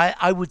think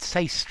I would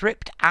say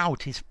stripped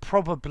out is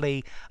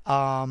probably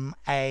an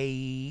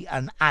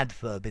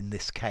adverb in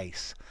this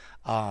case,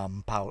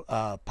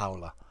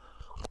 Paula.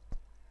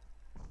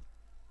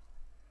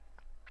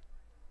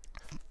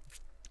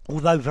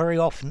 Although very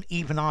often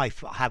even I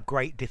have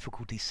great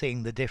difficulty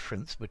seeing the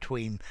difference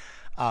between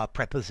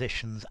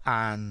prepositions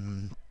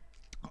and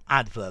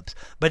adverbs.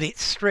 But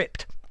it's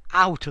stripped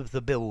out of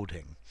the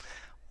building,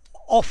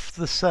 off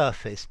the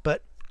surface,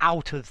 but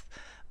out of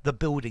the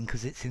building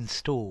because it's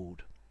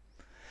installed.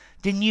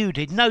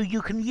 Denuded. No,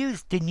 you can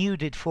use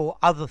denuded for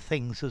other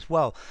things as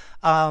well.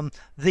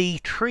 The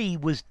tree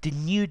was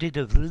denuded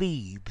of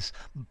leaves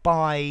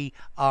by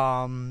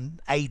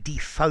a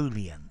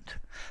defoliant.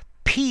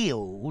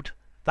 Peeled,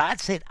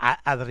 that's it,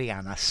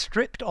 Adriana.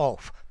 Stripped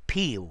off,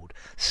 peeled,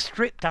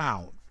 stripped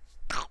out,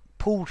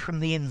 pulled from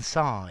the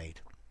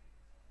inside.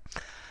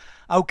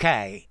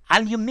 Okay,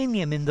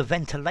 aluminium in the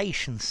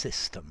ventilation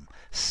system,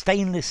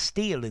 stainless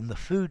steel in the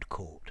food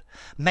court,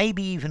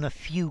 maybe even a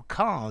few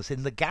cars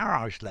in the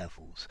garage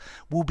levels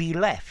will be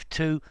left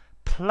to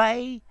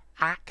play,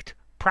 act,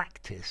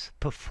 practice,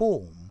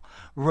 perform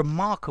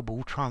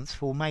remarkable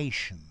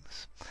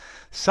transformations.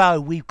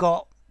 So we've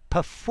got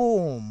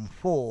perform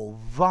for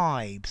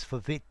vibes for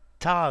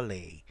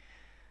Vitali.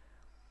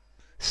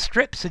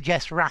 Strip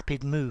suggests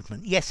rapid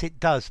movement. Yes, it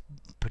does,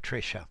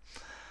 Patricia.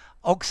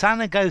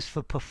 Oksana goes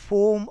for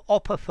perform,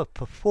 Oppa for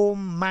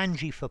perform,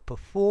 Manji for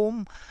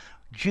perform,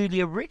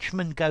 Julia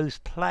Richmond goes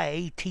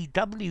play,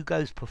 TW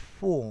goes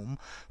perform,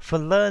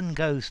 Forlearn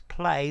goes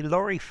play,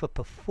 Laurie for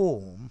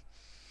perform.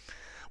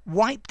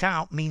 Wiped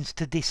out means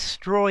to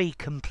destroy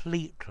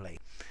completely.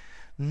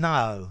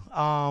 No,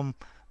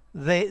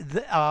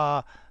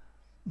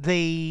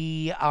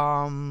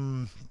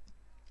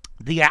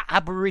 the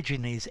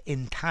Aborigines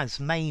in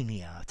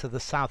Tasmania, to the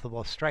south of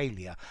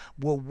Australia,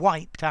 were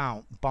wiped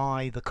out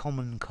by the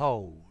common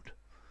cold.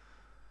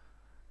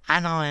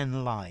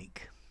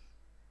 Anion-like.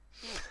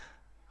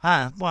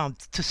 Well,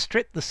 to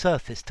strip the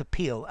surface, to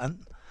peel.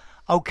 And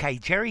okay,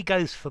 Jerry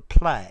goes for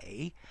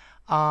play,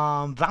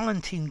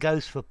 Valentine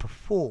goes for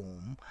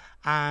perform,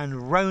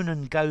 and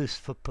Ronan goes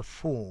for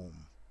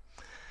perform.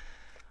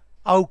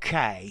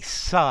 Okay,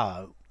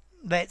 so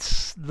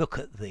let's look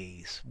at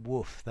these.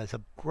 Woof, there's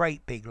a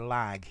great big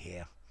lag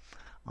here.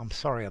 I'm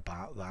sorry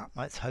about that.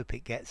 Let's hope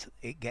it gets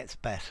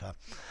better.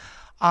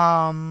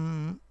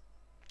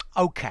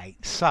 Okay,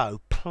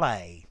 so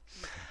play.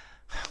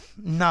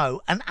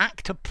 No, an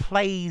actor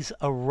plays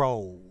a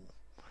role.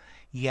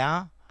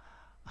 Yeah?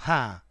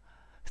 To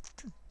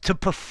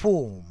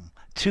perform,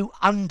 to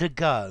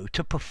undergo,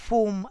 to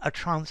perform a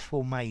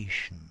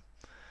transformation.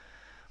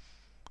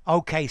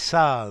 Okay,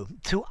 so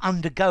to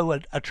undergo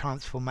a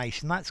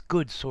transformation, that's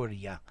good, sort of,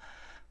 yeah.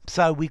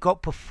 So we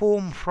got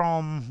perform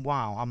from,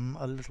 wow, I'm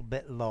a little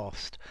bit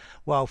lost.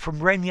 Well, from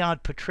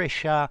Renyard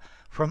Patricia,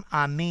 from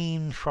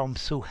Amin, from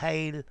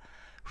Suhail,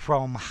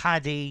 from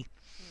Hadi,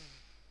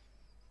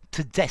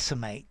 to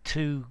decimate,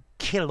 to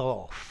kill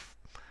off.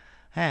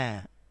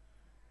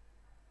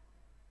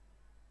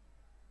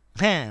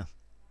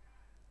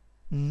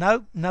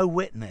 No, no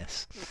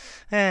witness.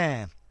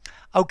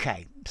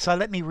 Okay, so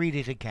let me read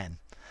it again.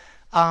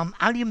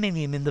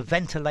 Aluminium in the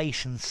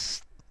ventilation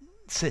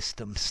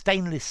system,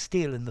 stainless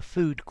steel in the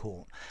food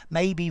court,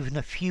 maybe even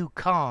a few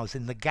cars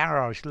in the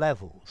garage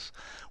levels,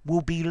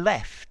 will be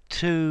left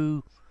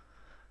to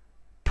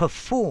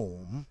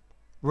perform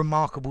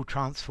remarkable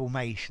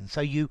transformation.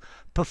 So you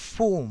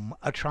perform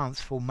a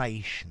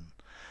transformation.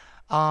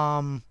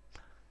 I'm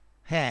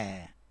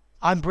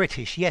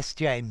British. Yes,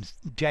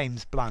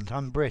 James Blunt,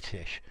 I'm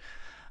British.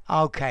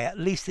 Okay, at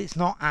least it's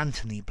not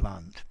Anthony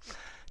Blunt.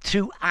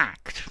 To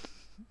act.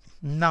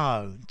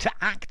 No, to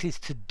act is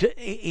to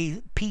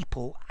do,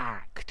 people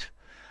act.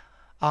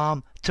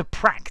 To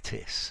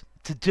practice,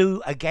 to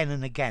do again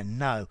and again.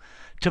 No,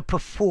 to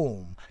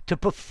perform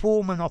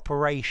an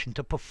operation,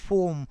 to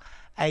perform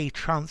a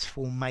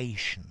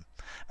transformation.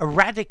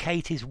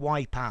 Eradicate is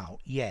wipe out,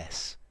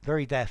 yes,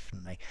 very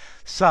definitely.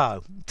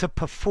 So, to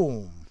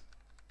perform.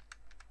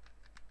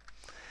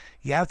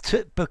 Yeah,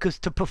 because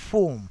to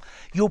perform,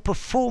 your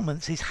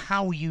performance is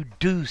how you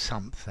do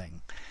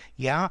something.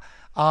 Yeah,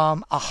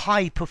 a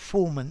high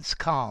performance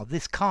car.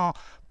 This car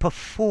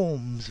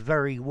performs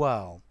very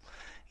well.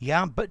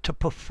 Yeah, but to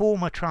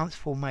perform a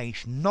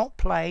transformation, not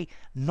play,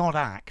 not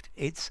act,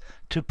 it's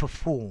to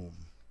perform.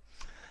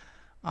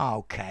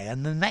 Okay,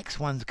 and the next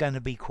one's going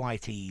to be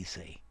quite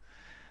easy.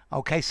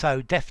 Okay,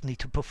 so definitely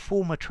to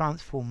perform a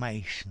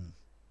transformation.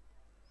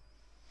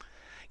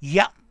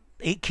 Yep,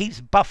 it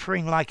keeps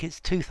buffering like it's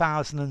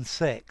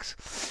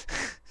 2006.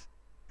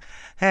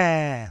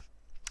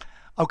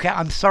 Okay,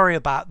 I'm sorry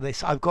about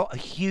this. I've got a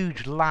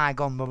huge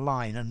lag on the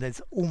line and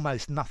there's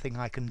almost nothing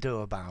I can do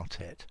about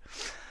it.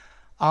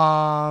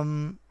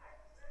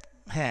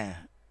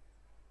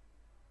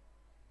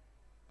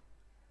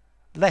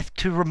 Left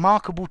to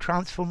remarkable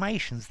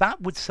transformations.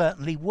 That would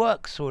certainly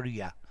work,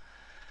 Surya.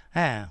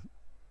 It's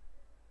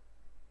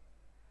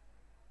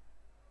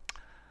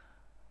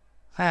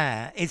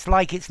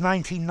like it's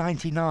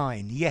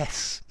 1999.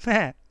 Yes.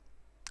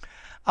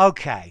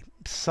 Okay,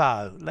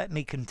 so let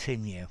me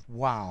continue.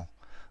 Wow.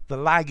 The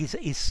lag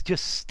is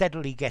just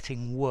steadily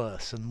getting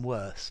worse and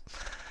worse.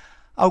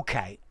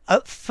 Okay,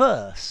 at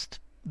first,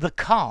 the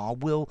car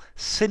will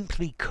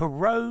simply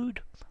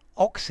corrode,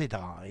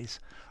 oxidize,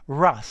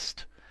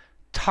 rust,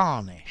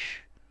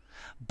 tarnish.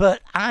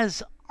 But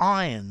as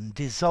iron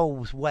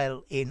dissolves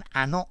well in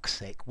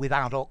anoxic,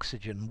 without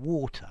oxygen,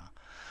 water,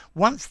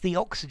 once the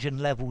oxygen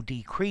level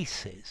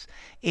decreases,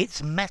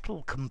 its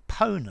metal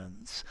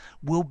components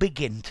will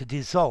begin to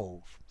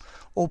dissolve.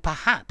 Or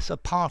perhaps a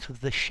part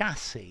of the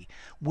chassis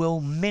will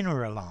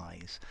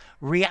mineralize,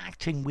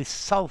 reacting with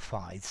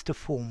sulfides to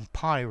form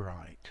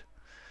pyrite.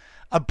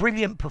 A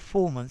brilliant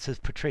performance, as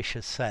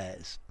Patricia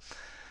says.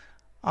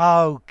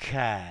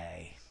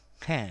 Okay.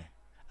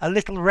 A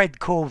little red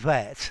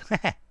Corvette.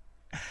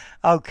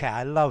 Okay,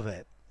 I love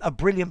it. A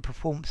brilliant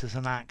performance as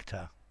an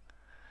actor.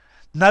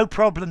 No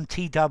problem,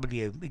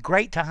 TW.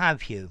 Great to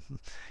have you.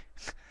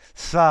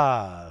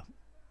 So,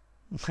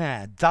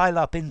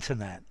 dial-up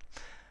internet.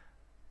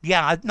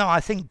 Yeah, no,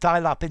 I think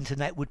dial-up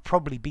internet would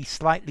probably be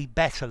slightly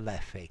better,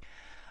 Leffy.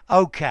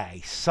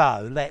 Okay,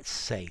 so let's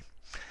see.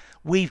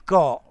 We've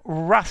got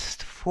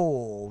Rust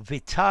for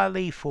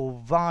Vitali,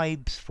 for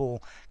Vibes, for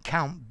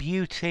Count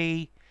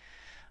Beauty,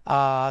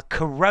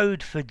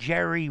 Corrode for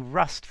Jerry,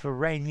 Rust for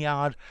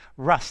Reynard,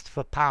 Rust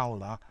for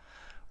Paula.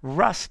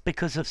 Rust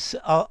because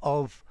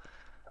of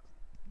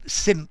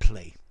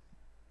Simply.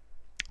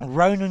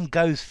 Ronan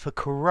goes for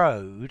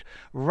Corrode,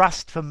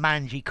 Rust for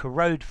Manji,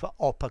 Corrode for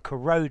Oppa,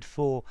 Corrode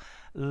for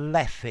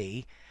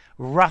Leffy,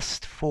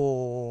 Rust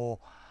for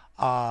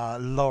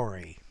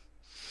Laurie.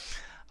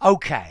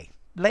 Okay,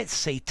 let's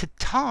see. To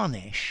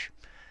tarnish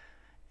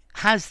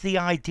has the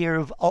idea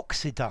of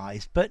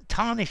oxidized, but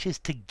tarnish is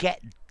to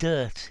get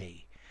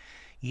dirty.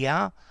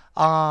 Yeah?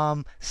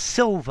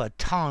 Silver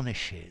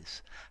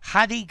tarnishes.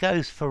 Hadi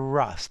goes for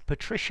rust,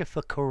 Patricia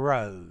for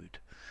corrode.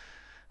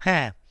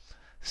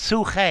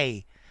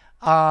 Suhe,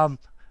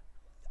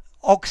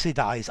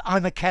 oxidize.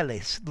 I'm a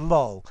chemist,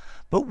 lol.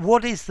 But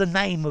what is the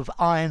name of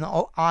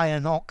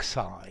iron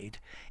oxide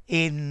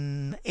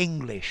in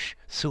English,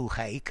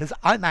 Suhe? Because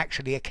I'm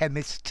actually a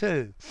chemist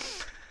too.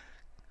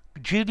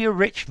 Julia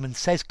Richmond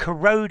says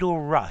corrode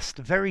or rust,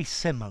 very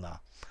similar.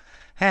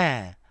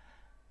 As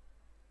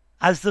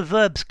the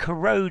verbs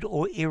corrode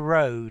or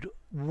erode,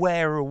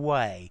 wear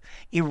away.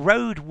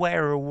 Erode,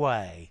 wear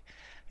away.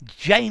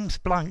 James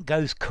Blunt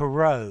goes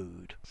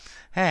corrode.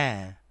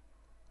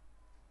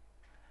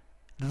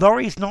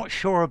 Laurie's not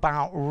sure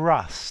about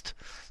rust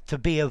to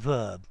be a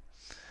verb.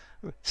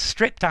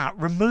 Stripped out,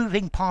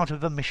 removing part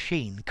of a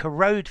machine.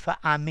 Corrode for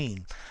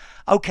Amin.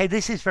 Okay,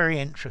 this is very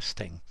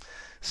interesting.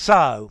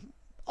 So,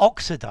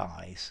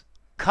 oxidize.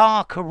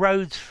 Car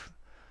corrodes,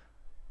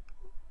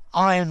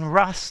 iron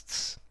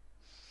rusts.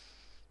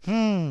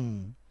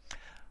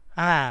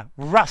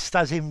 Rust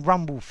as in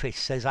rumblefish,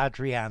 says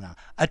Adriana.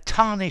 A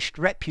tarnished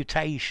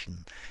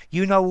reputation.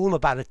 You know all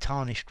about a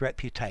tarnished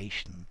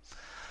reputation.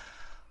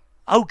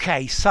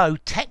 Okay, so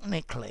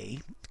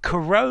technically,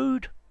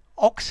 corrode,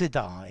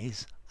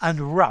 oxidize,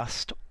 and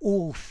rust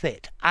all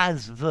fit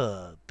as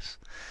verbs.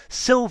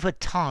 Silver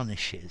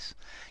tarnishes.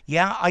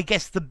 Yeah, I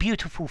guess the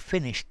beautiful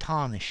finish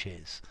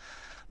tarnishes.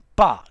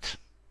 But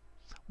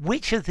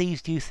which of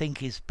these do you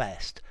think is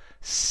best?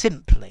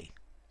 Simply,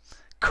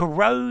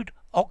 corrode,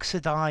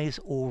 oxidize,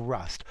 or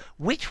rust.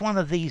 Which one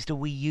of these do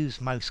we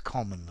use most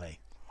commonly?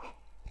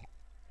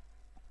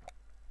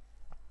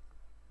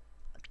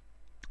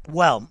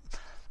 Well,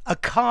 a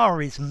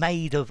car is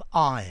made of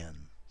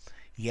iron,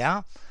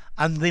 yeah?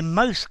 And the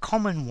most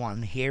common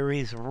one here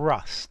is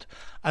rust.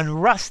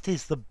 And rust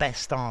is the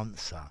best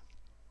answer.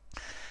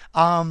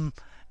 Rust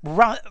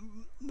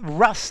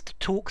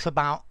talks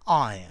about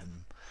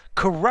iron.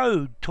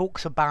 Corrode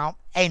talks about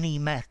any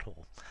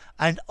metal.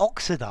 And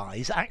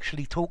oxidize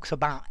actually talks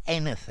about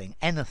anything.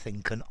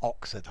 Anything can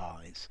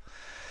oxidize.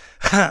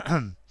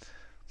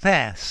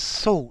 There,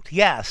 salt.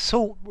 Yeah,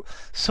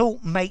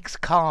 salt makes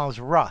cars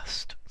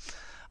rust.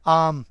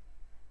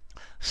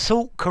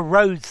 Salt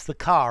corrodes the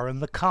car and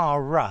the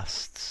car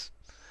rusts.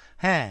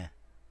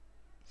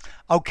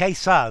 Okay,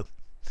 so,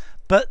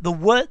 but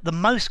the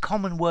most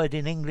common word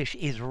in English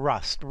is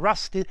rust.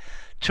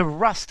 To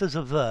rust as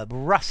a verb,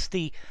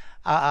 rusty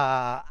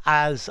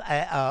as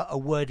a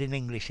word in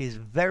English is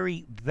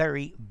very,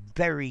 very,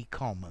 very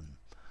common.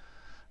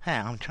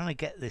 I'm trying to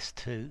get this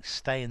to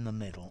stay in the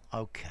middle.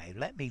 Okay,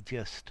 let me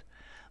just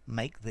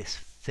make this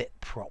fit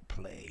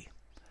properly.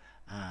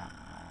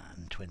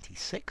 And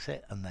 26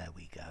 it, and there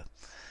we go.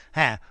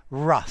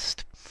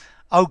 Rust.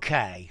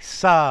 Okay,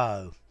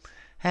 so,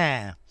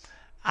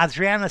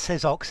 Adriana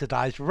says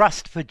oxidized.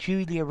 Rust for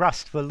Julia,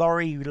 rust for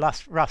Laurie,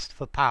 rust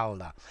for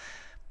Paula.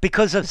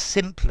 Because of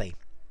simply.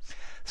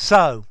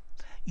 So,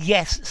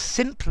 yes,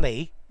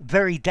 simply,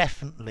 very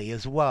definitely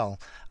as well,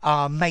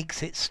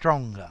 makes it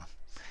stronger.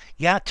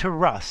 Yeah, to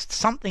rust.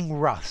 Something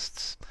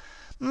rusts.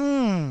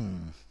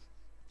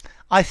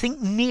 I think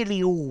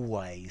nearly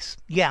always.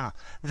 Yeah,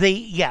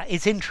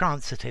 it's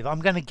intransitive.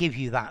 I'm going to give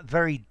you that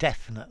very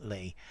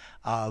definitely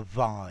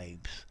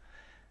vibes.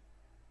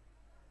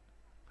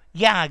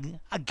 Yeah,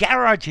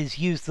 garages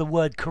use the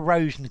word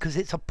corrosion because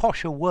it's a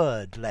posher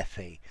word,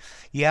 Leffy.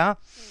 Yeah,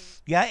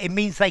 it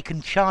means they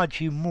can charge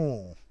you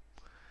more.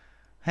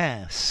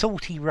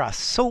 Salty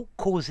rust. Salt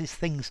causes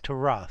things to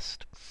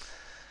rust.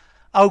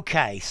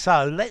 Okay,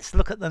 so let's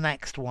look at the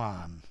next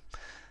one.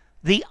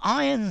 The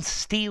iron in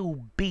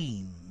steel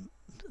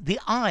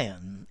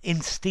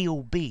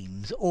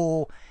beams,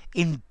 or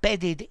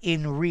embedded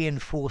in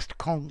reinforced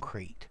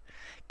concrete,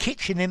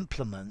 kitchen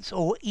implements,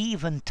 or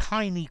even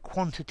tiny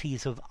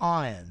quantities of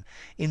iron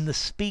in the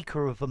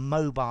speaker of a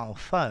mobile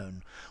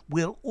phone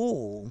will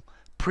all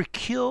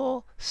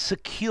procure,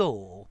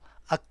 secure,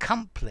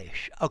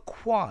 accomplish,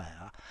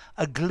 acquire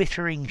a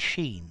glittering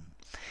sheen.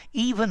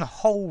 Even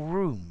whole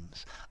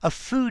rooms, a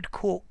food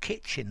court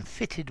kitchen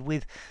fitted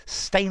with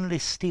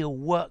stainless steel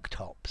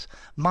worktops,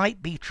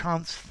 might be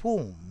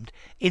transformed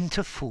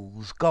into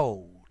fool's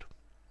gold.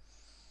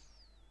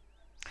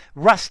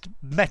 Rust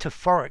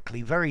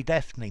metaphorically, very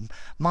deafening.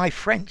 My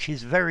French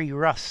is very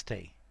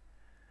rusty.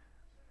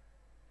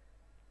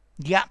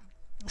 Yeah,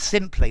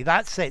 simply,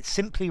 that's it,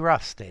 simply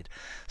rusted.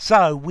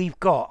 So we've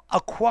got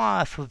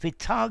acquire for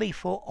Vitali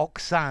for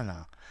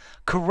Oksana.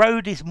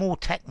 Corrode is more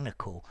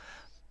technical.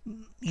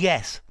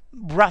 Yes,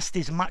 rust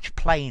is much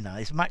plainer,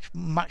 is much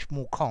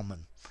more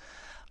common.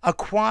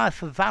 Acquire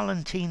for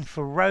Valentine,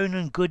 for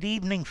Ronan. Good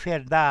evening,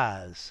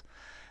 Firdaz.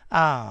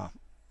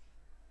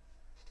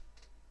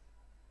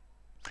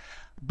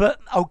 But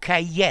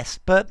okay, yes,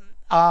 but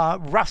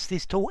rust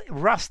is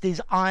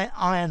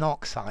iron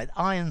oxide,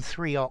 iron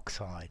 3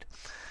 oxide.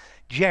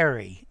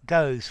 Jerry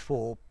goes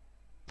for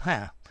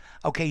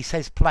okay, he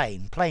says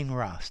plain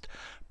rust.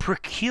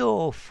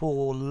 Procure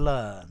for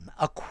learn.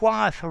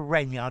 Acquire for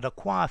Renyard.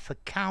 Acquire for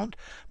Count.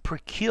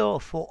 Procure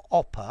for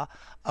Oppa.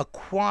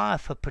 Acquire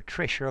for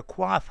Patricia.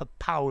 Acquire for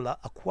Paula.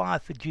 Acquire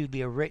for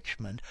Julia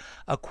Richmond.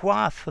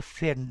 Acquire for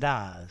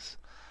Firdaz.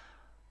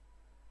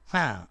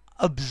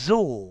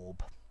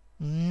 Absorb.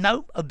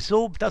 Nope,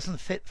 absorb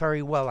doesn't fit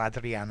very well,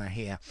 Adriana,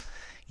 here.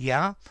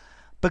 Yeah?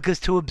 Because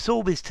to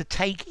absorb is to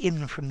take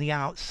in from the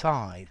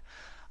outside.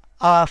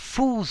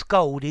 Fool's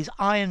gold is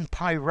iron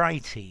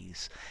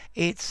pyrites.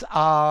 It's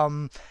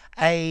a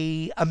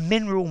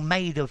mineral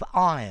made of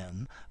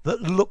iron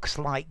that looks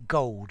like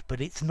gold,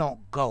 but it's not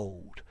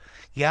gold.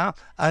 Yeah,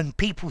 and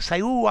people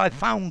say, "Oh, I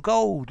found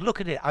gold.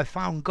 Look at it, I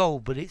found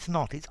gold," but it's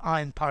not. It's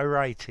iron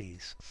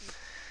pyrites.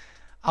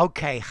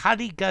 Okay,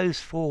 Hadi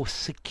goes for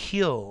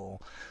secure.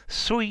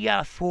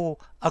 Suya for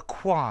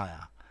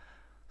acquire.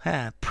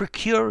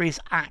 Procure is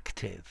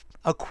active.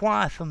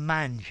 Acquire for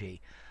Manji.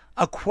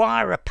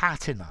 Acquire a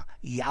patina.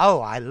 Yo,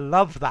 I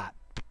love that,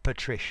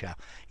 Patricia.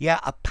 Yeah,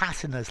 a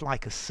patina's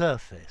like a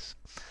surface.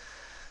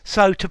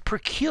 So to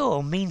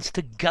procure means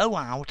to go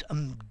out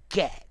and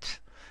get.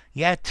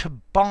 Yeah, to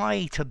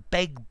buy, to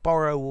beg,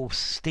 borrow, or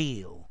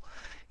steal.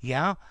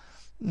 Yeah?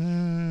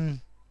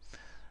 No.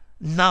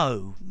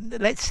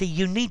 Let's see,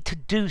 you need to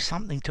do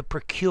something to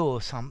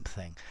procure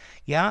something.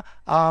 Yeah?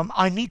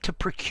 I need to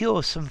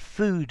procure some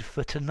food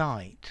for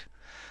tonight.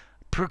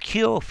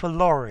 Procure for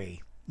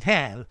Laurie.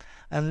 Yeah,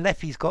 and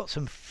Leffy's got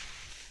some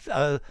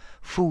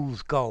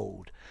fool's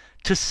gold.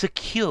 To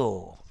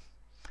secure.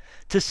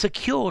 To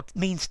secure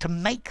means to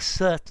make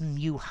certain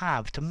you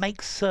have, to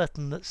make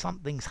certain that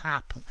something's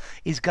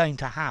is going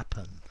to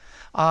happen.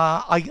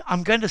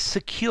 I'm going to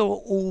secure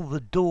all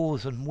the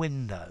doors and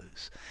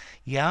windows.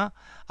 Yeah,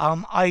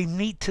 I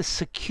need to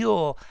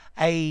secure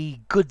a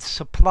good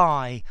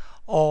supply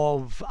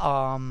of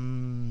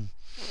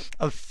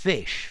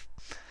fish.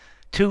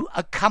 To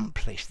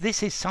accomplish,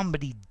 this is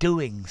somebody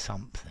doing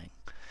something.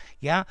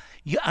 Yeah,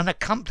 an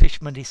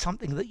accomplishment is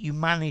something that you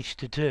managed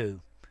to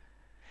do.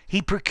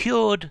 He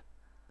procured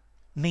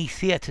me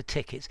theatre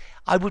tickets.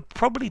 I would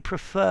probably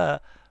prefer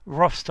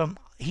Rostam,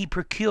 he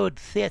procured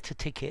theatre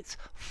tickets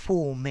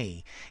for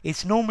me.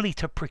 It's normally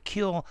to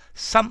procure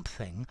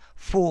something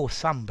for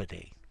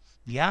somebody.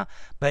 Yeah?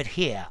 But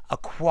here,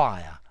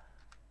 acquire.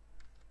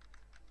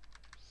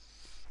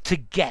 To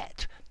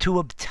get, to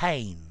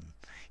obtain.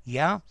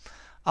 Yeah?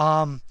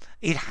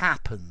 It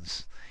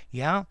happens.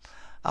 Yeah?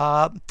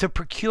 To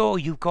procure,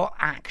 you've got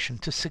action.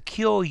 To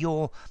secure,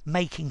 you're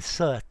making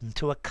certain.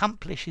 To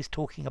accomplish is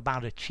talking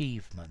about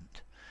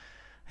achievement.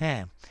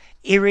 Yeah.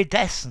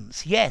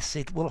 Iridescence, yes,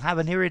 it will have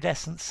an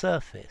iridescent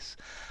surface.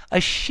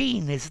 A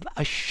sheen is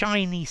a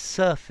shiny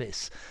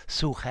surface,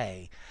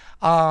 suhe.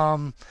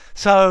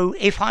 So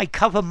if I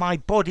cover my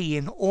body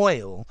in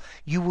oil,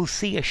 you will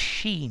see a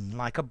sheen,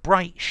 like a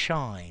bright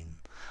shine.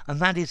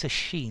 And that is a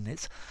sheen.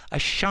 It's a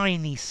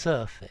shiny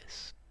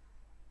surface.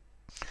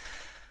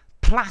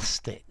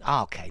 Plastic,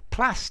 okay,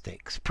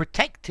 plastics,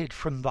 protected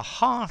from the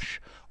harsh,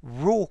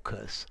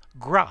 raucous,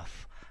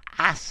 gruff,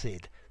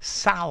 acid,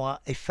 sour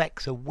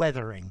effects of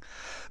weathering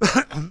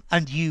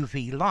and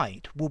UV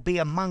light, will be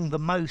among the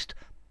most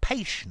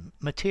patient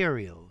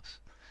materials.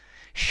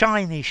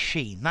 Shine is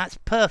sheen. That's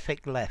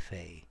perfect,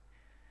 Leffy.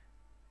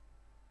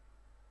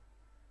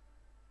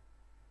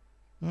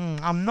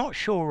 I'm not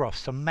sure,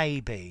 Roster,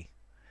 maybe.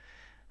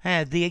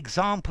 The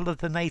example of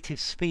the native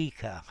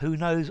speaker who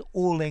knows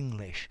all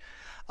English.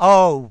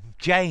 Oh,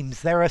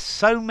 James, there are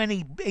so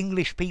many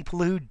English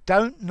people who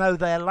don't know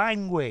their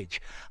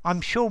language. I'm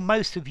sure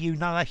most of you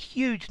know a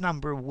huge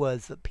number of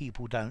words that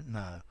people don't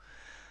know.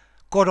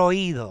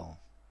 Corroído.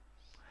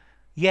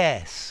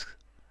 Yes.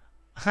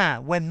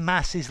 When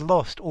mass is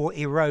lost or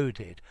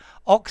eroded.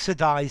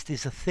 Oxidized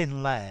is a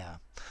thin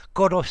layer.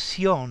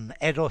 Corrosión,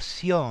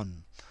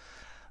 erosion.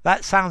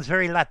 That sounds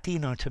very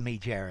Latino to me,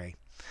 Jerry.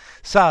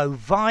 So,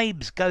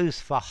 vibes goes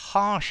for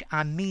harsh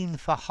and mean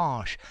for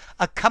harsh.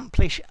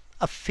 Accomplish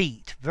a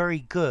feat. Very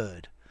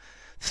good.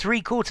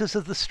 3/4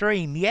 of the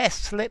stream. Yes,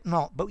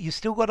 Slipknot, but you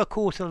still got a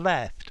quarter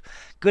left.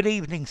 Good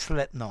evening,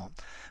 Slipknot.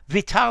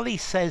 Vitali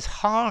says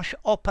harsh.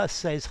 Oppa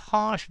says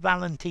harsh.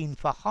 Valentine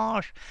for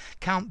harsh.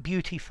 Count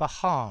Beauty for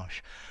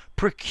harsh.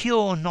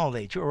 Procure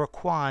knowledge or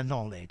acquire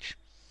knowledge.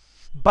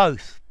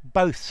 Both,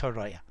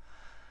 Soraya.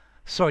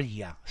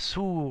 Surya.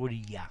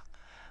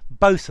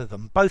 Both of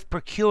them, both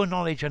procure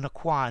knowledge and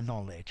acquire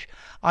knowledge.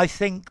 I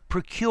think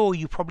procure,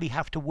 you probably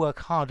have to work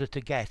harder to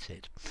get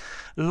it.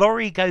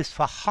 Laurie goes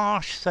for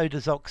harsh, so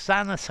does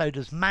Oksana, so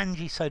does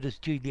Manji, so does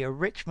Julia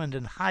Richmond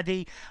and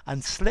Hadi,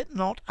 and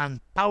Slipknot, and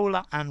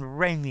Paula, and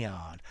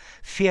Reynard.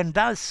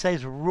 Fiendaz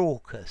says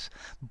raucous.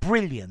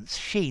 Brilliance,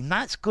 sheen.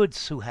 That's good,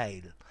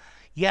 Suhail.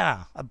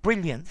 Yeah, a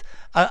brilliant,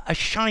 a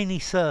shiny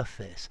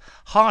surface.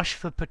 Harsh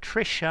for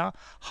Patricia,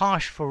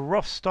 harsh for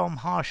Rostom,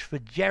 harsh for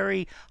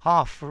Jerry,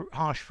 harsh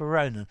for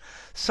Ronan.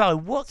 So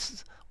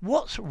what's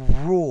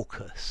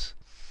raucous?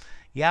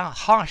 Yeah,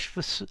 harsh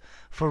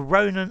for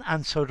Ronan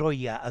and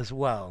Soroya as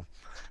well.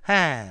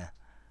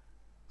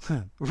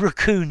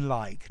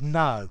 Raccoon-like,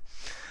 no.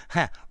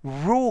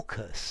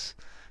 Raucous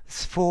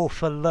for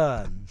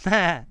learn.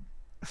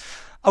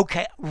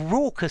 Okay,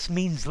 raucous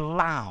means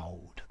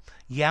loud.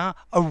 Yeah,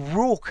 a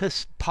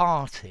raucous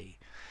party.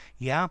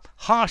 Yeah,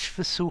 harsh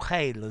for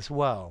Suhail as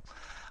well.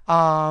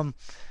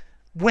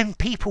 When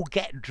people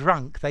get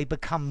drunk, they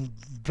become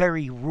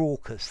very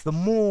raucous. The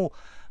more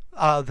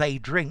they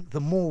drink, the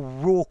more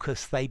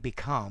raucous they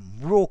become.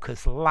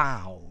 Raucous,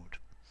 loud.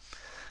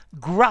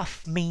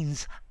 Gruff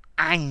means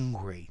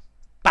angry,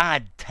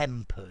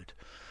 bad-tempered.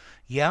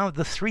 Yeah,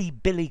 the 3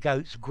 billy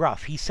goats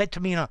gruff. He said to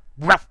me in a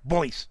rough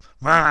voice.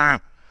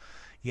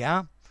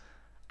 Yeah,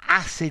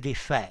 acid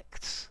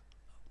effects.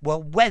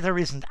 Well, weather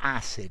isn't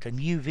acid and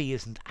UV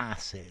isn't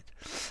acid.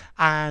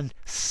 And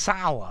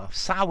sour.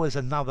 Sour's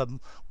another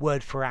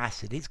word for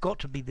acid. It's got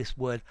to be this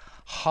word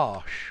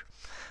harsh,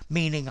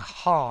 meaning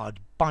hard,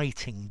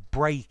 biting,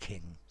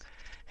 breaking.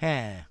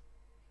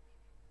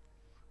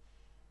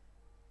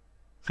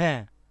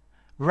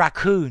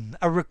 Raccoon.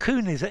 A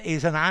raccoon is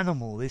an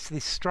animal. It's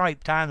this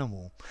striped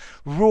animal.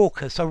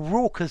 Raucous. A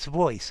raucous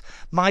voice.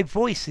 My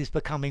voice is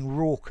becoming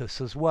raucous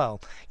as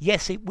well.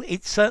 Yes,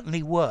 it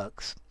certainly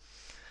works.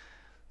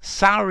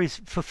 Sour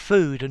is for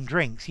food and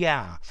drinks,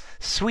 yeah.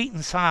 Sweet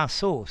and sour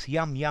sauce,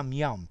 yum, yum,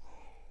 yum.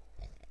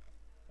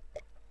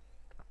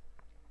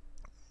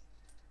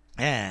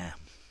 Yeah.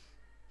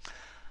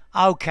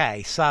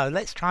 Okay, so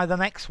let's try the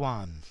next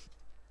one.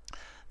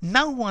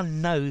 No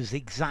one knows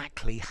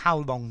exactly how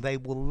long they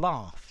will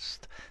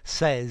last,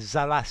 says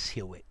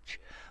Zalasiewicz,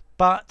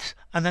 but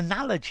an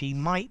analogy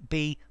might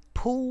be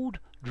pulled,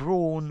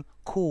 drawn,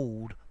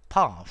 cooled,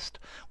 passed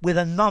with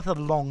another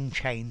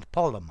long-chained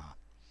polymer.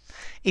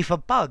 If a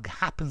bug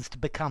happens to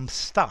become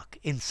stuck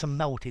in some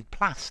melted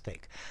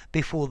plastic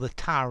before the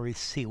tower is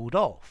sealed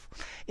off,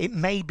 it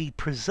may be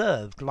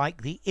preserved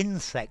like the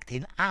insect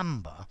in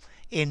amber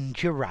in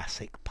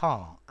Jurassic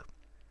Park.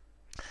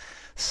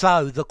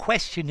 So the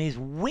question is,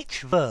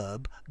 which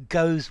verb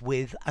goes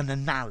with an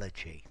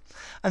analogy?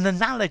 An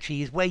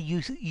analogy is where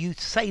you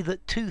say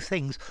that two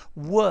things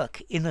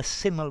work in a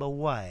similar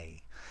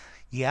way.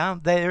 Yeah,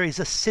 there is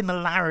a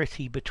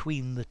similarity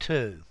between the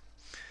two.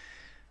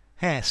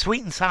 Yeah,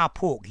 sweet and sour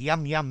pork,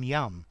 yum, yum,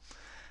 yum.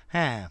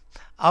 Yeah.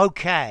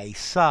 Okay,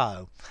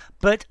 so,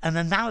 but an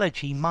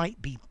analogy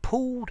might be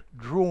pulled,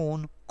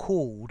 drawn,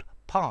 called,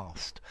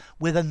 passed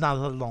with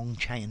another long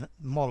chain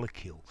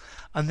molecule.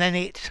 And then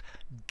it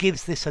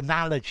gives this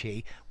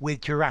analogy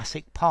with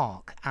Jurassic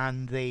Park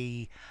and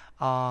the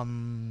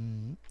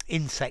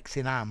insects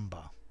in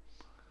amber.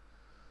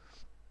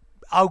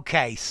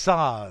 Okay,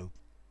 so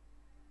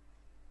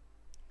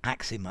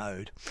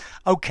Aximode.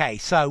 Okay,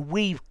 so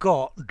we've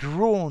got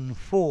drawn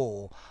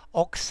for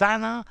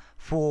Oksana,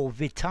 for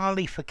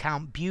Vitali, for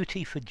Count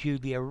Beauty, for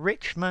Julia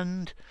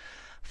Richmond,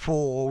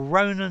 for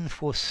Ronan,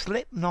 for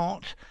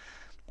Slipknot.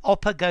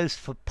 Oppa goes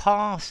for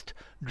past,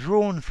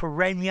 drawn for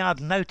Renyard.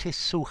 Notice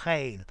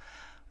Suhail,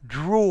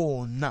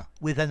 drawn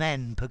with an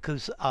N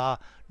because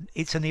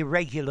it's an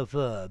irregular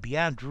verb.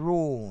 Yeah,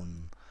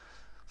 drawn.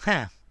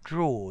 Huh,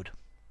 drawed.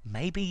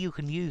 Maybe you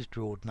can use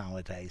drawed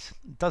nowadays.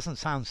 Doesn't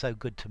sound so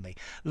good to me.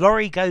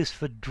 Laurie goes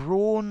for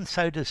drawn,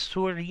 so does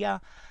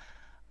Surya.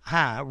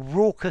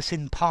 Raucous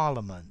in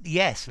Parliament.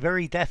 Yes,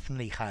 very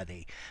definitely,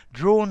 Hadi.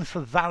 Drawn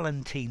for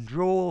Valentine.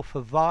 Draw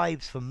for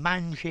Vibes for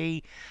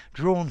Manji.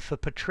 Drawn for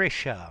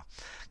Patricia.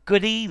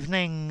 Good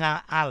evening,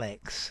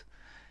 Alex.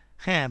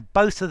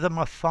 Both of them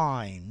are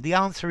fine. The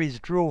answer is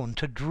drawn.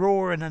 To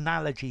draw an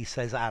analogy,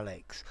 says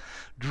Alex.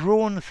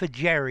 Drawn for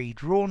Jerry.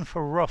 Drawn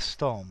for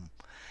Rostom.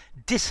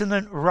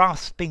 Dissonant,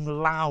 rasping,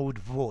 loud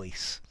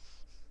voice.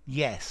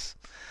 Yes.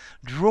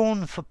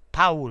 Drawn for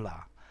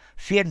Paula.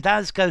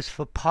 Fiendaz goes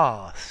for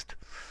past.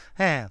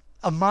 A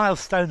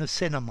milestone of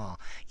cinema.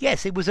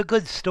 Yes, it was a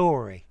good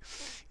story.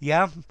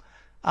 Yeah.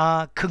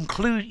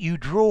 You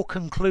draw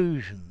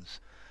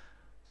conclusions.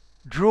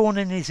 Drawn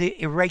in is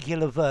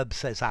irregular verb,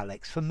 says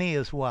Alex. For me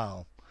as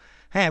well.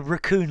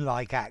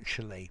 Raccoon-like,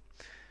 actually.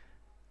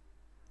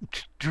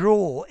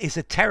 Draw is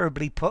a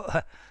terribly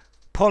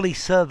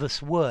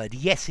polyservice word.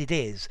 Yes, it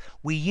is.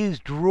 We use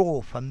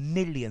draw for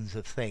millions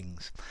of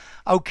things.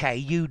 Okay,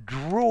 you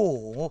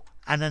draw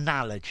an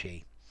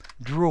analogy.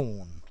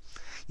 Drawn.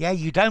 Yeah,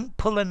 you don't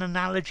pull an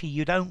analogy,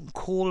 you don't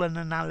call an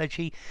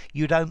analogy,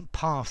 you don't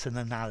pass an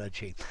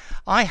analogy.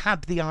 I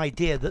have the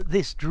idea that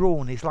this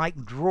drawn is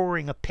like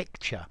drawing a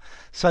picture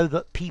so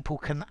that people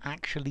can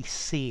actually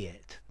see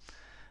it.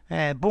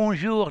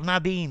 Bonjour,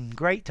 Nabin.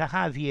 Great to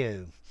have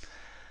you.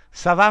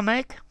 Ça va,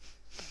 mec?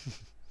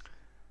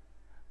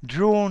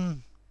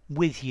 Drawn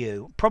with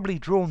you, probably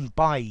drawn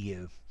by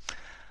you.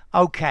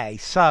 Okay,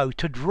 so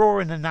to draw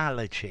an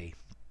analogy.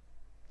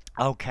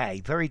 Okay,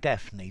 very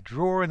definitely.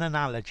 Draw an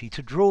analogy,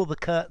 to draw the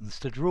curtains,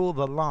 to draw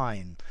the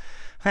line.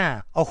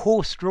 A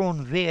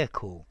horse-drawn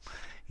vehicle.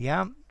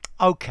 Yeah,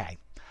 okay.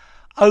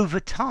 Over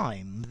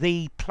time,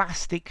 the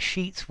plastic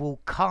sheets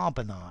will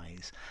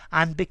carbonize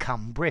and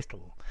become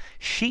brittle.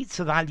 Sheets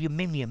of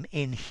aluminium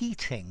in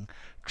heating,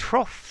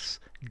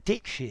 troughs,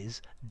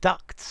 ditches,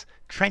 ducts,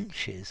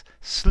 trenches,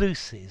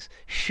 sluices,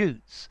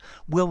 chutes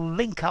will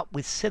link up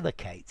with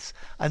silicates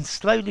and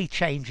slowly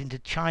change into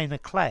china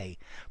clay,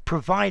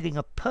 providing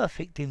a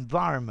perfect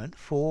environment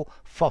for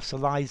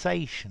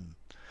fossilization.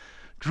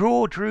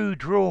 Draw, drew,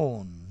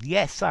 drawn.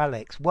 Yes,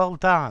 Alex, well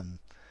done.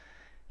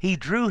 He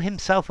drew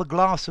himself a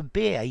glass of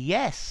beer.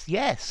 Yes,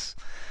 yes.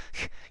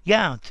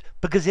 Yeah,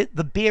 because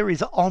the beer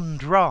is on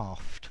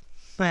draft.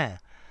 There.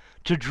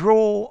 To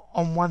draw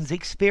on one's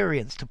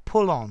experience, to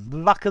pull on,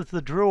 luck of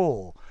the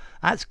draw.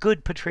 That's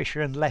good,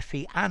 Patricia and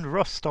Leffy and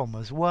Rostom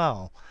as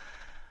well.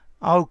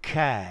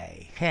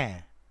 Okay,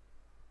 yeah.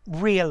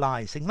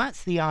 Realizing,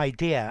 that's the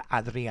idea,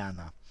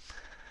 Adriana.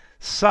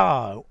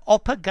 So,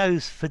 Oppa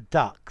goes for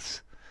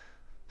ducks.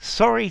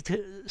 Sorry,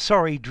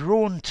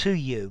 drawn to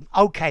you.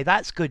 Okay,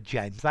 that's good,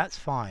 James, that's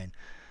fine.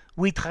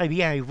 Oui, très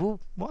bien, et vous?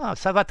 Wow,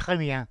 ça va très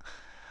bien.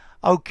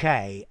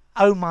 Okay,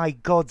 oh my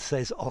God,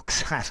 says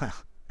Oksana.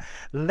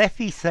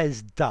 Leffy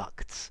says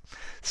ducts.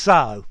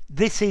 So,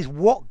 this is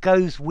what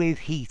goes with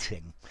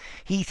heating.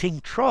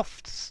 Heating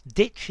troughs,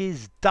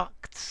 ditches,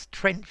 ducts,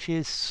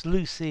 trenches,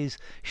 sluices,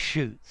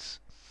 chutes.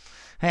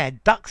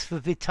 Ducts for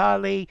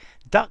Vitali,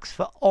 ducts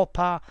for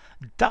Oppa,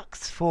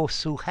 ducts for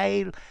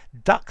Suhail,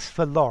 ducts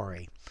for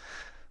Laurie.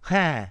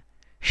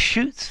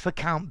 Chutes for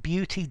Count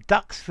Beauty,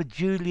 ducts for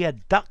Julia,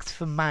 ducts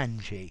for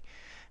Manji.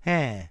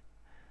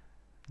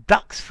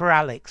 Ducts for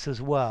Alex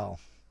as well.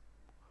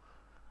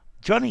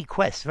 Johnny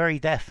Quest, very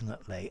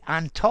definitely.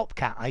 And Top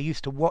Cat, I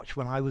used to watch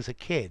when I was a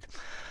kid.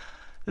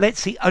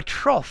 Let's see, a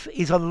trough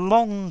is a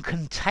long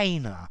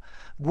container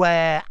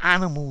where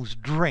animals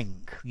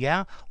drink,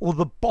 yeah? Or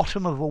the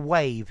bottom of a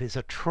wave is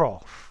a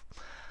trough.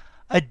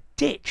 A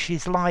ditch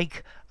is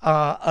like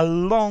a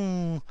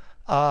long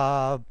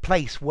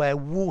place where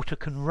water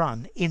can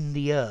run in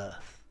the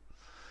earth.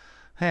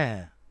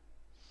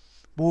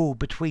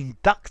 Between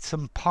ducts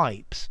and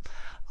pipes.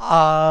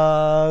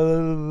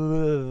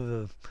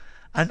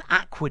 An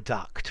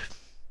aqueduct.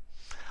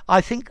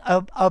 I think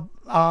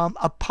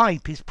a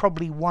pipe is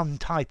probably one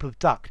type of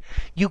duct.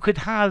 You could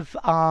have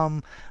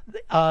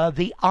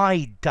the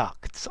eye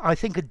ducts. I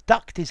think a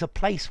duct is a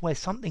place where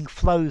something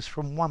flows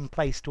from one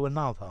place to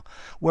another,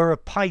 where a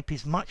pipe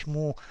is much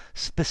more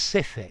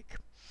specific.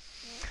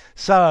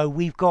 So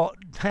we've got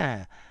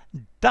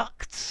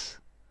ducts.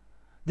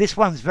 This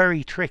one's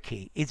very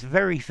tricky. It's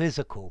very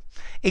physical.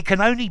 It can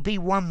only be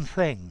one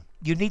thing.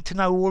 You need to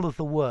know all of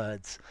the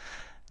words.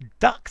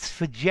 Ducks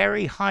for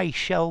Jerry High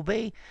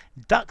Shelby.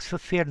 Ducks for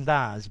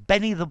Firnaz.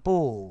 Benny the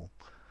Ball.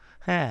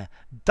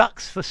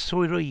 Ducks for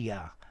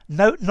Surya.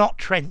 No, not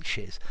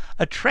trenches.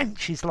 A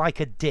trench is like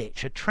a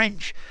ditch. A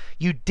trench,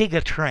 you dig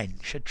a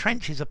trench. A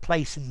trench is a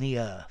place in the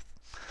earth.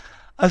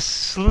 A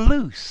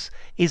sluice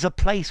is a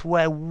place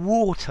where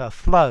water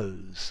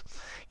flows.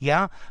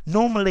 Yeah,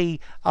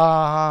 normally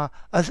an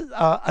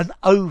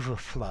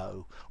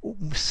overflow.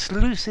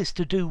 Sluice is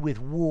to do with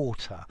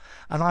water,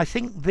 and I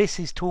think this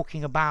is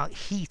talking about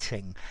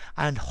heating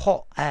and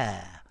hot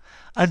air.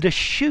 And a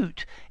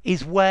chute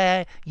is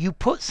where you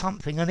put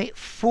something and it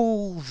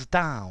falls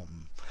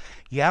down.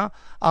 Yeah,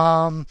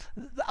 a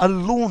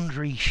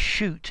laundry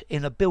chute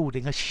in a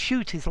building. A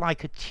chute is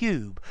like a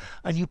tube,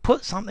 and you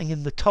put something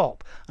in the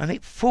top and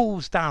it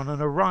falls down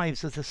and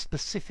arrives at a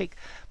specific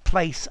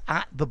place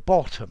at the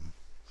bottom.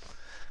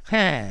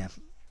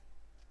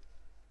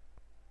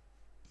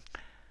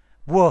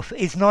 Woof,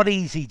 it's not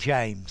easy,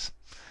 James.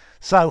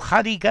 So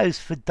Huddy goes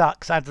for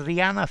ducks,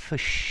 Adriana for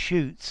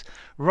shoots.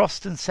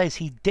 Roston says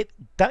he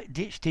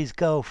ditched his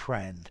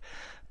girlfriend.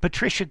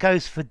 Patricia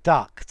goes for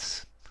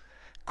ducts.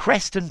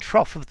 Crest and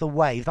trough of the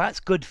wave, that's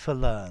good for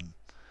learn.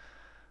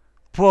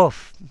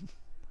 Woof.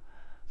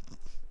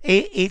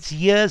 It's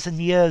years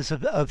and years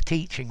of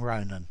teaching,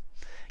 Ronan.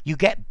 You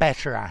get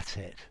better at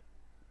it.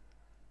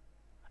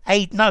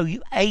 A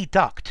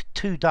duct,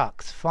 2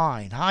 ducts,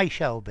 fine. Hi,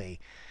 Shelby.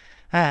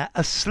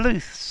 A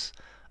sleuth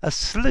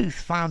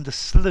found a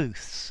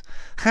sleuths.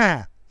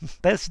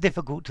 That's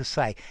difficult to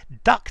say.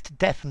 Duct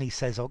definitely,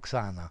 says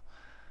Oksana.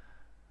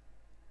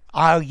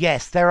 Oh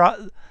yes, there are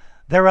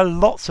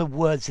lots of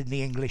words in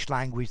the English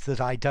language that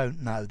I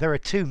don't know. There are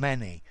too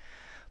many.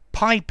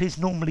 Pipe is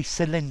normally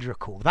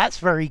cylindrical. That's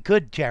very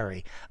good,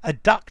 Jerry. A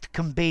duct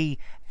can be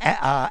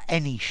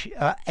any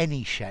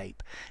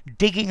shape.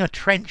 Digging a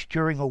trench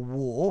during a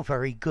war,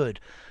 very good.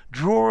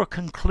 Draw a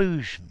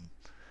conclusion.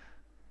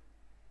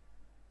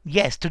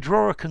 Yes, to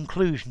draw a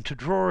conclusion, to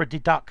draw a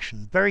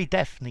deduction, very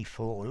definitely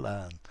for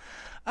learn.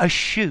 A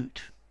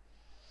chute,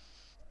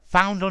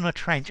 found on a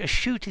trench. A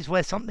chute is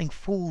where something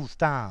falls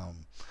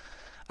down.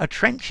 A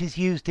trench is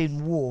used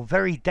in war,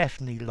 very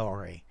definitely,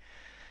 Laurie.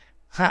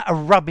 A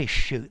rubbish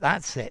chute,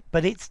 that's it.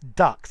 But it's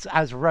ducts,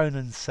 as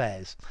Ronan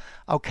says.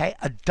 Okay,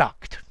 a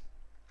duct.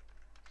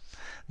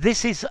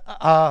 This is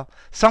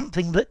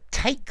something that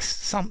takes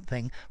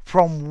something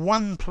from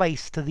one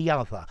place to the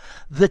other.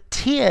 The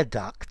tear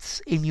ducts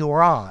in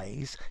your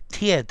eyes,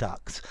 tear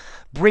ducts,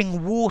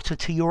 bring water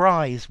to your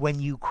eyes when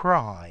you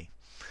cry.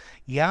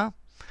 Yeah?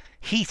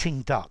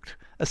 Heating duct.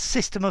 A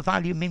system of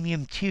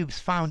aluminium tubes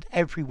found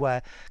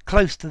everywhere,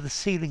 close to the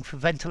ceiling for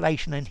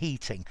ventilation and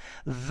heating.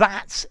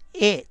 That's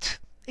it.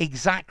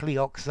 Exactly,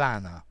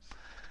 Oksana.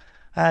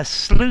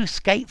 Sluice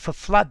gate for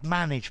flood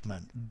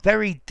management.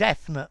 Very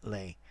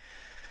definitely.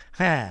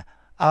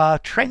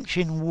 Trench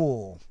in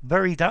war.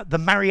 The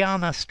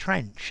Marianas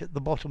Trench at the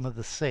bottom of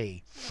the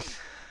sea.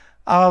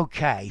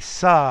 Okay,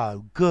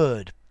 so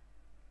good.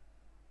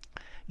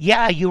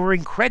 Yeah, you were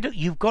incredible.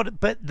 You've got it,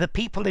 but the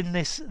people in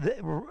this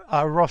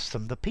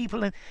Rostam, the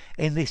people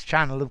in this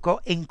channel have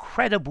got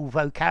incredible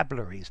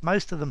vocabularies.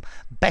 Most of them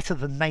better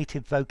than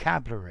native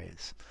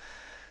vocabularies.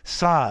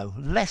 So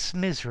less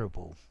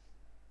miserable.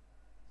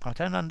 I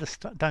don't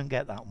understand. Don't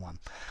get that one.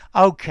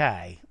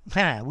 Okay,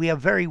 we are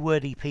very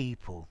wordy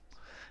people.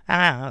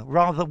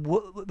 Rather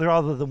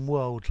than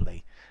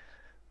worldly.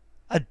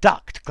 A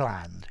duct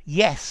gland.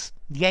 Yes.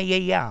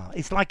 Yeah.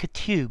 It's like a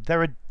tube.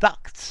 There are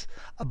ducts.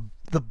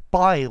 The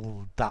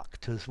bile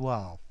duct as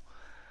well.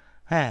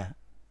 When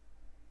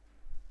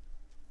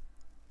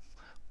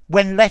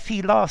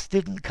Leffy last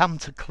didn't come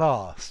to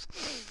class.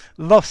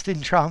 Lost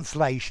in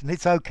translation.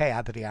 It's okay,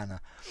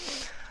 Adriana.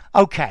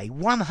 Okay,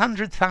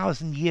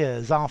 100,000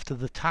 years after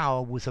the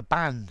tower was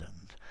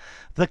abandoned,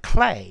 the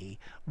clay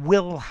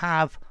will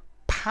have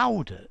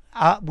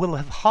will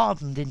have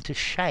hardened into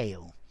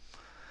shale.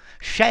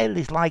 Shale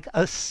is like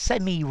a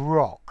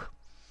semi-rock.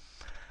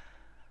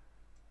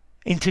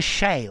 Into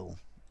shale,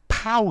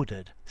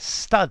 powdered,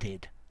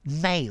 studded,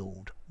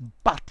 nailed,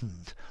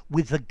 buttoned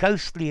with the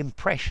ghostly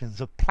impressions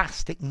of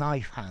plastic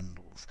knife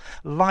handles,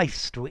 light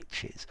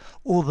switches,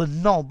 or the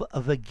knob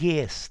of a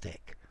gear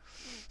stick.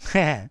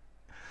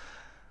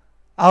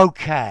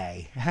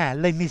 Okay,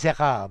 Les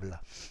Miserables.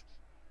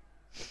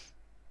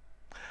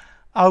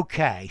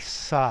 Okay,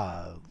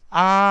 so,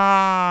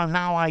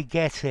 now I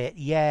get it,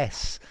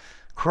 yes,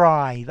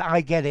 cry,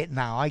 I get it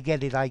now, I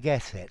get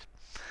it.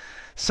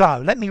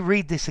 So, let me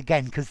read this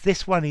again, because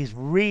this one is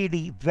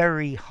really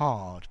very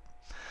hard.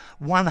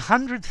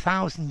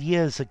 100,000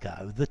 years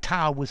ago,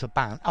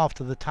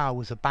 after the tower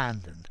was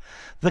abandoned,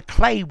 the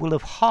clay will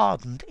have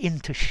hardened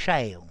into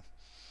shale,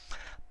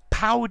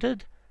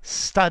 powdered,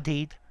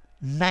 studied,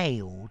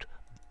 nailed,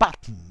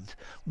 buttoned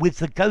with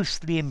the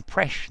ghostly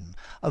impression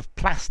of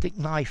plastic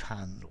knife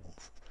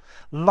handles,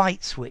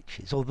 light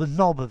switches, or the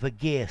knob of a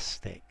gear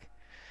stick.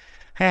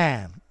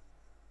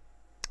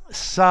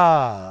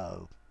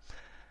 So,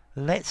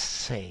 let's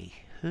see.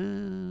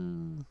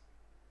 Who...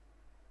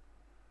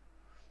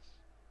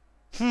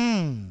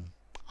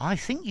 I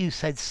think you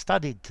said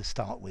studied to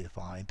start with,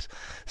 Vibes.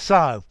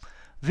 So,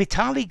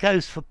 Vitali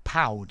goes for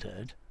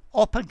powdered.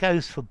 Oppa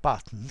goes for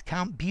buttoned.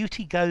 Count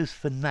Beauty goes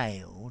for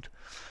nailed.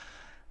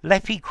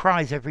 Leffy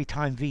cries every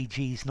time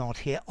VG's not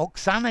here.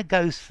 Oksana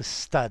goes for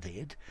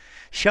studied.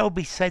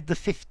 Shelby said the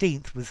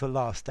 15th was the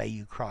last day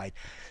you cried.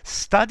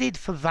 Studied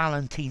for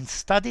Valentine,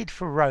 studied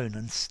for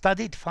Ronan,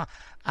 studied for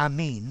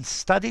Amin,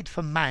 studied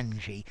for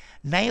Manji,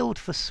 nailed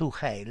for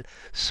Suhail,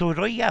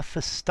 Surya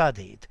for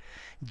studied,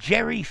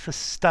 Jerry for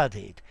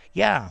studied.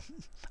 Yeah,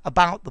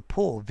 about the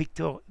poor,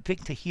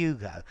 Victor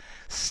Hugo.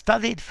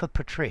 Studied for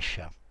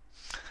Patricia.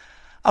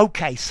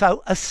 Okay,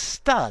 so a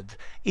stud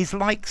is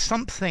like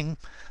something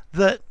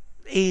that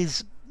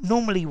is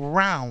normally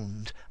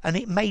round and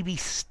it maybe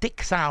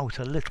sticks out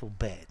a little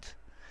bit.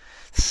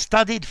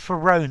 Studied for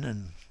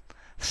Ronan.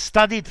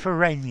 Studied for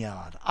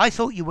Renyard. I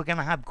thought you were going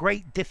to have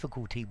great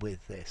difficulty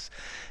with this.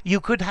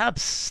 You could have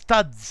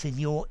studs in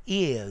your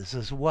ears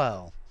as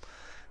well.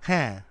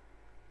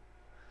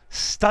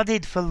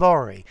 Studied for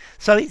Laurie.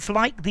 So it's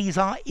like these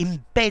are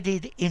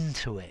embedded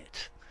into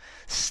it.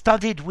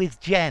 Studied with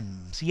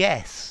gems.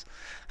 Yes.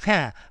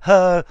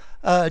 Her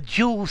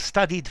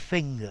jewel-studded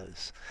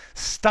fingers.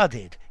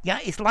 Studded. Yeah,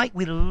 it's like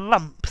with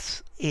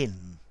lumps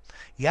in.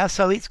 Yeah,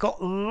 so it's got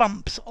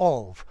lumps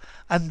of.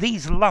 And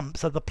these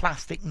lumps are the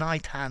plastic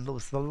night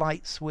handles, the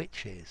light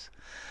switches.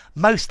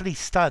 Mostly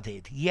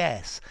studded,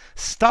 yes.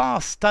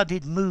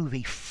 Star-studded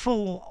movie,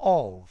 full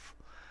of.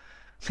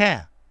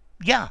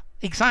 Yeah,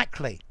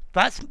 exactly.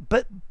 But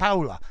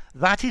Paula,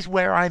 that is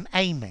where I'm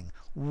aiming.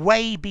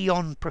 Way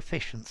beyond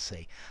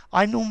proficiency.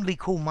 I normally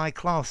call my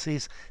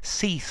classes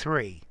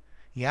C3.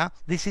 Yeah,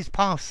 this is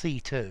past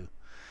C2.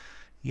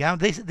 Yeah,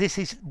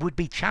 this would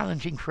be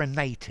challenging for a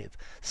native.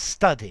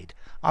 Studied.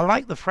 I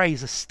like the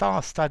phrase a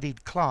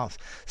star-studied class.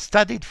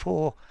 Studied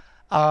for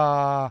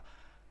Hadi,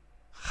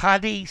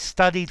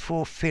 studied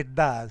for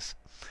Firdaz.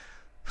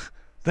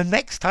 The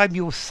next time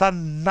your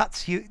son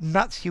nuts you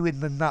in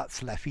the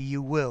nuts, Leffy,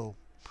 you will.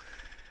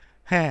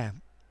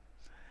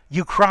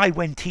 You cry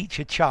when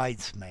teacher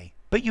chides me.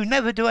 But you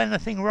never do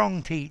anything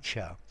wrong,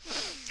 teacher.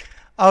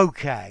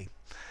 Okay,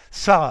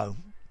 so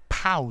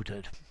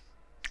powdered.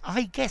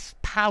 I guess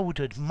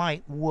powdered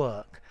might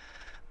work,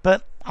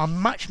 but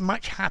I'm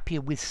much happier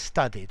with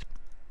studded.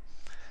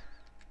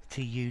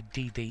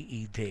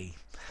 T-U-D-D-E-D.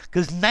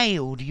 Because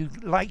nailed, you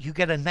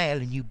get a nail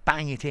and you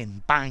bang it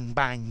in. Bang,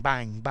 bang,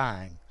 bang,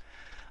 bang.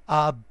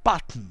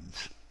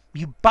 Buttons.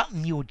 You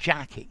button your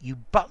jacket. You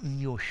button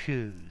your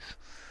shoes.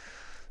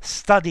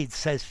 Studied,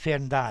 says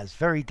Firndaz,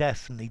 very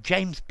definitely.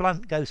 James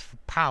Blunt goes for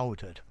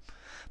powdered.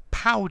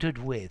 Powdered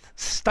with,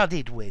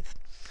 studied with.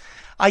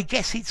 I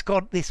guess it's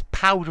got this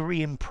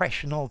powdery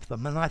impression of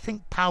them, and I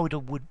think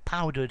powdered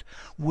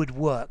would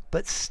work,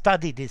 but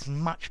studied is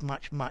much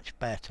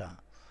better.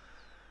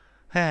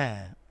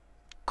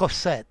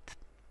 Cosette.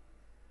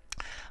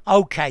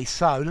 Okay,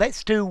 so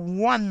let's do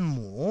one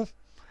more,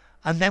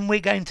 and then we're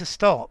going to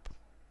stop.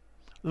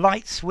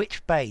 Light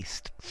switch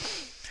based.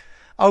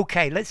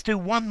 Okay, let's do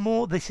one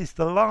more. This is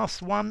the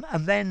last one,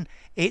 and then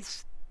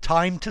it's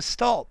time to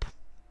stop.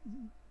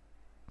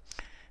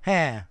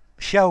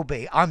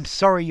 Shelby, I'm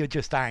sorry you're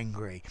just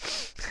angry.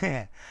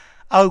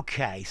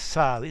 Okay,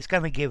 so it's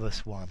going to give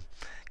us one.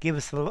 Give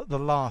us the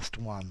last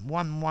one.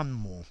 One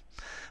more.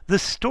 The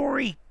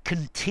story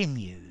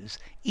continues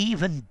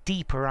even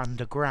deeper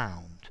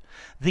underground.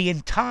 The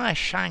entire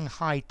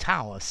Shanghai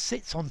Tower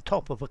sits on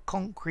top of a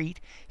concrete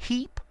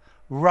heap,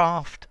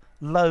 raft,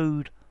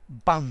 load,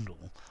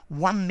 bundle,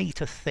 1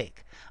 meter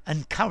thick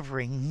and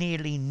covering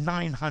nearly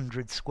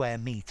 900 square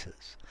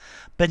meters.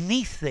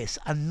 Beneath this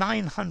are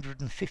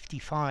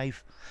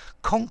 955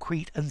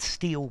 concrete and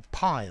steel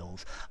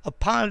piles. A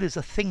pile is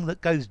a thing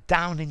that goes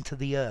down into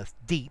the earth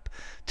deep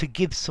to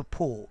give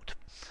support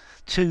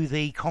to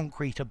the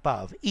concrete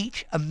above,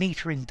 each a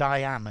meter in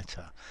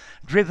diameter,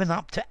 driven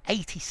up to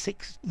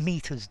 86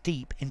 meters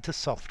deep into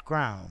soft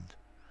ground.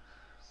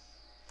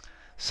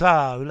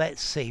 So,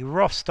 let's see,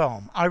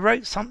 Rostom. I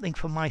wrote something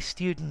for my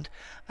student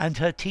and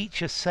her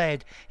teacher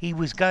said he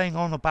was going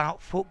on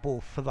about football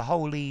for the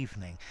whole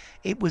evening.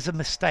 It was a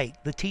mistake.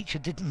 The teacher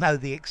didn't know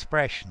the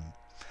expression.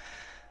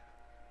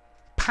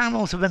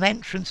 Panels of an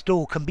entrance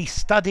door can be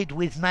studded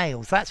with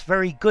nails. That's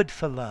very good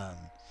for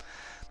learn.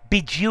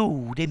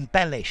 Bejeweled,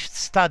 embellished,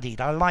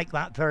 studied. I like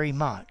that very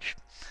much.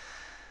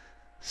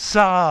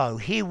 So,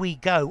 here we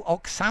go.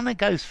 Oksana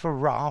goes for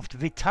raft,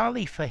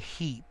 Vitali for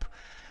heap,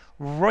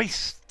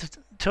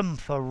 Royston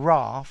for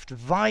raft,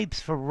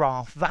 Vibes for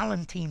raft,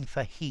 Valentine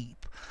for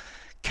heap,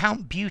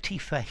 Count Beauty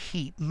for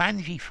heap,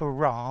 Manji for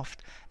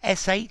raft,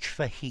 SH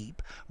for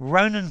heap,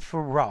 Ronan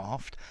for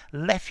raft,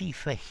 Leffy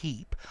for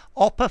heap,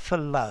 Oppa for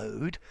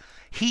load,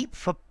 heap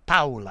for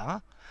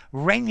Paula,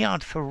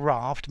 Renyard for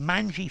raft,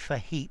 Manji for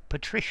heap,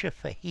 Patricia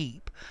for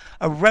heap,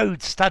 a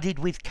road studded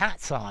with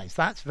cat's eyes.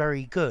 That's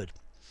very good.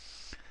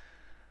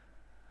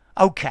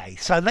 Okay,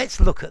 so let's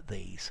look at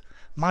these.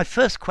 My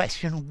first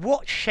question,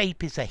 what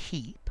shape is a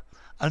heap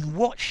and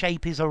what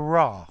shape is a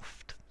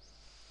raft?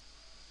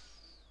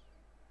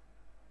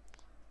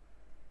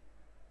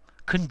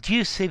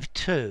 Conducive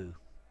to.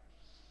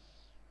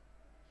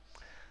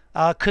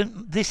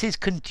 This is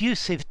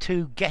conducive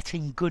to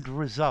getting good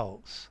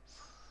results.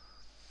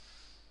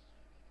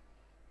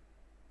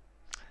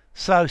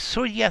 So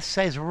Surya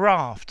says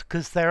raft,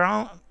 because there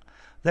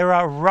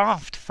are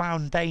raft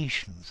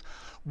foundations.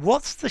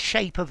 What's the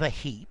shape of a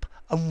heap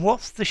and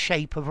what's the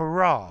shape of a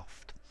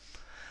raft?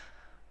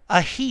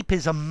 A heap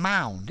is a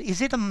mound. Is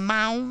it a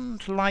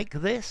mound like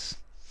this?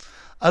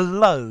 A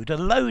load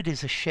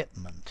is a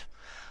shipment.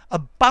 A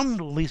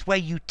bundle is where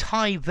you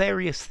tie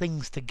various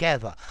things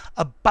together.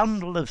 A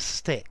bundle of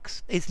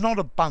sticks. It's not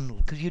a bundle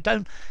because you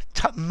don't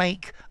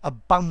make a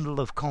bundle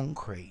of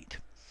concrete.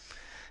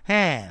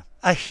 Yeah.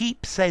 A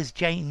heap, says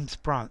James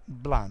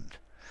Blunt.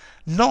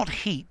 Not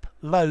heap,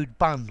 load,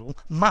 bundle,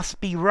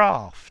 must be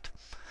raft.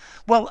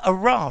 Well, a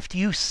raft,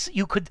 you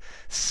could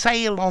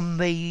sail on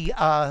the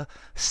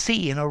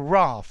sea in a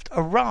raft.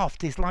 A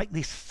raft is like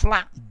this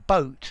flat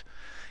boat,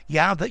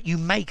 yeah, that you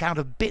make out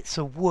of bits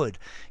of wood.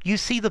 You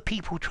see the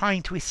people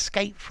trying to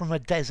escape from a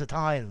desert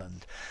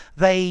island.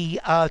 They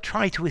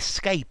try to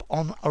escape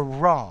on a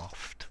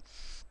raft.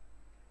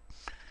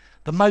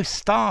 The most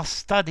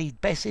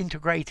star-studied, best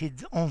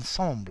integrated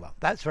ensemble.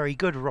 That's very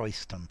good,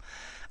 Royston.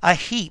 A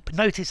heap,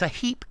 notice a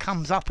heap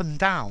comes up and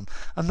down,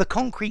 and the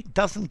concrete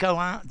doesn't go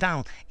out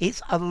down.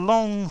 It's a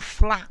long,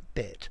 flat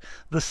bit,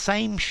 the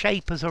same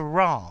shape as a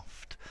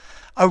raft.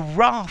 A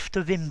raft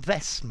of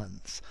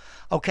investments.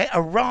 Okay,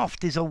 a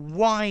raft is a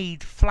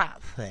wide,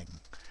 flat thing.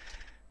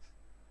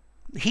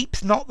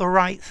 Heap's not the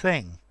right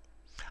thing.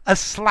 A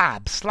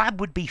slab.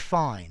 Slab would be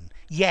fine.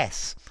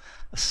 Yes,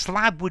 a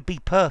slab would be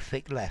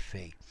perfect,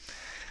 Leffy.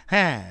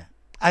 A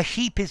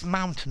heap is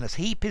mountainous.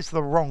 Heap is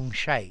the wrong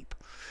shape.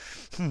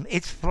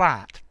 It's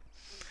flat.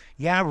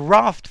 Yeah,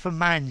 raft for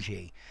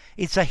Manji.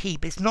 It's a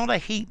heap. It's not a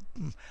heap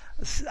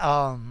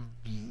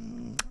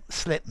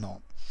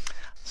slipknot.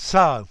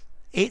 So,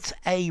 it's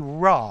a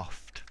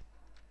raft.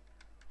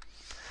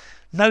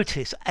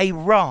 Notice, a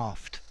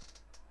raft.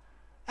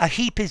 A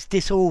heap is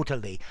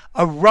disorderly.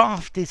 A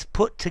raft is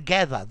put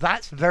together.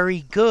 That's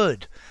very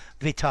good,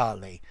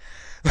 Vitali.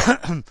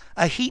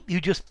 A heap, you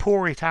just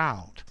pour it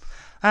out.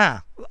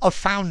 A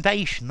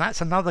foundation, that's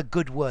another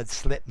good word,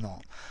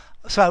 slipknot.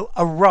 So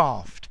a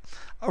raft.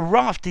 A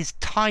raft is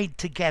tied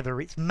together,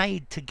 it's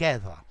made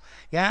together.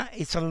 Yeah,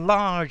 it's a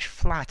large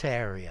flat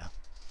area.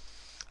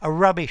 A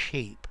rubbish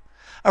heap.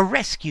 A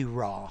rescue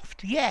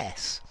raft,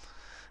 yes.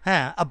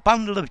 A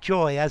bundle of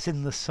joy, as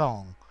in the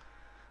song.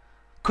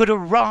 Could a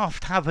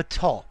raft have a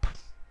top?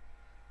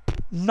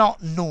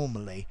 Not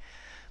normally.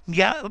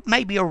 Yeah,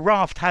 maybe a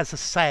raft has a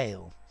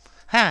sail.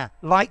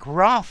 Like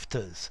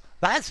rafters.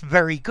 That's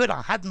very good.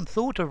 I hadn't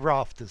thought of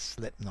rafters,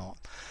 slipknot.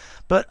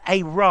 But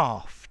a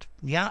raft,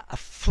 yeah, a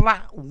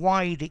flat,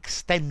 wide,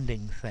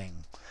 extending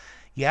thing.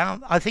 Yeah,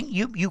 I think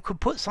you could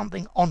put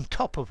something on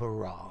top of a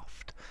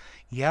raft.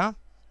 Yeah.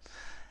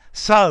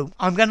 So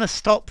I'm going to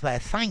stop there.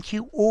 Thank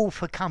you all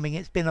for coming.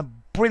 It's been a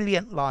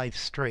brilliant live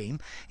stream.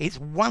 It's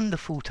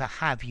wonderful to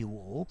have you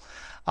all.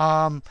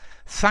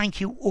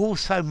 Thank you all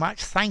so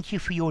much. Thank you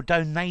for your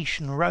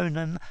donation,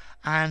 Ronan.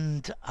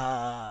 And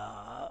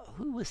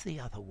who was the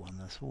other one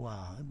as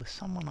well? It was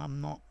someone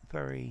I'm not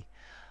very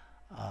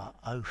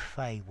au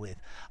fait with.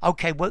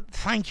 Okay, well,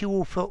 thank you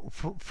all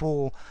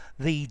for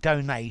the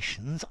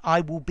donations.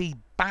 I will be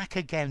back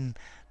again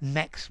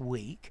next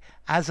week.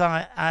 As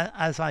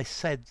I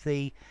said,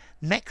 the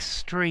next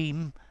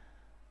stream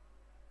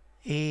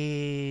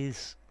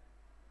is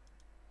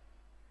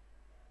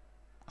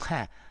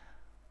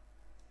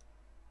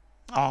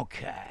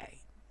okay,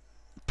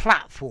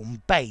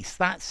 platform base,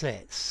 that's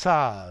it.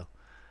 So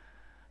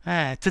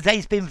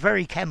today's been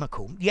very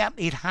chemical. Yep,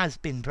 it has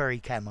been very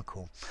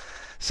chemical.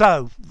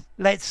 So,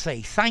 let's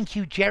see. Thank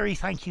you, Jerry.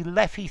 Thank you,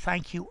 Leffy.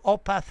 Thank you,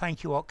 Oppa.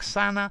 Thank you,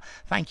 Oksana.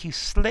 Thank you,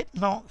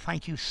 Slipknot.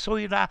 Thank you,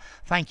 Soira.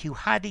 Thank you,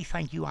 Hadi.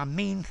 Thank you,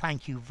 Amin.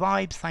 Thank you,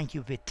 Vibes. Thank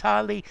you,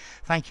 Vitali.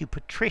 Thank you,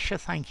 Patricia.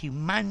 Thank you,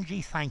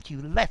 Manji. Thank you,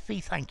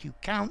 Leffy. Thank you,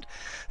 Count.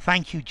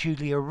 Thank you,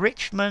 Julia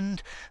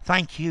Richmond.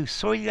 Thank you,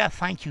 Soira.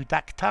 Thank you,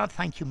 Daktar.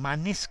 Thank you,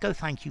 Manisco.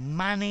 Thank you,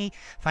 Mani.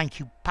 Thank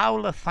you,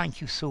 Paula.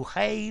 Thank you,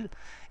 Suhail.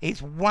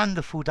 It's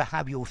wonderful to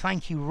have you all.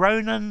 Thank you,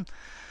 Ronan.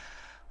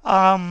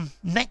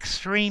 Next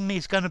stream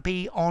is going to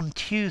be on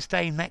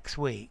Tuesday next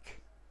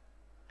week.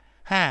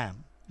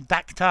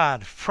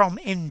 Daktar from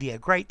India,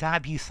 great to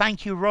have you.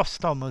 Thank you,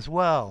 Rostom, as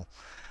well.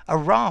 A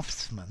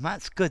raftsman,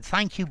 that's good.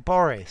 Thank you,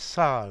 Boris.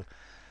 So,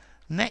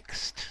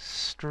 next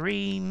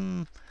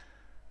stream,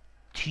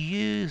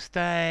 Tuesday,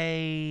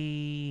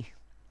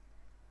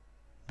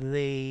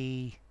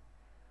 the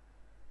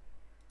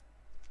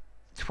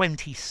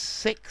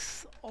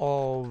 26th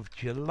of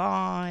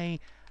July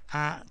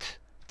at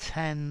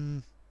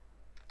 10:30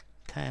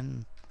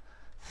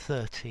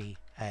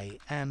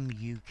 a.m.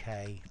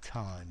 UK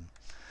time.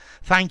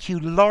 Thank you,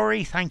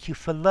 Laurie. Thank you,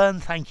 Fern.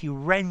 Thank you,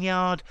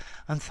 Renyard.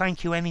 And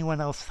thank you, anyone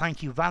else.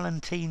 Thank you,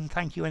 Valentine.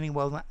 Thank you,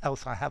 anyone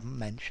else I haven't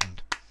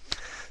mentioned.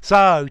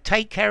 So,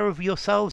 take care of yourselves.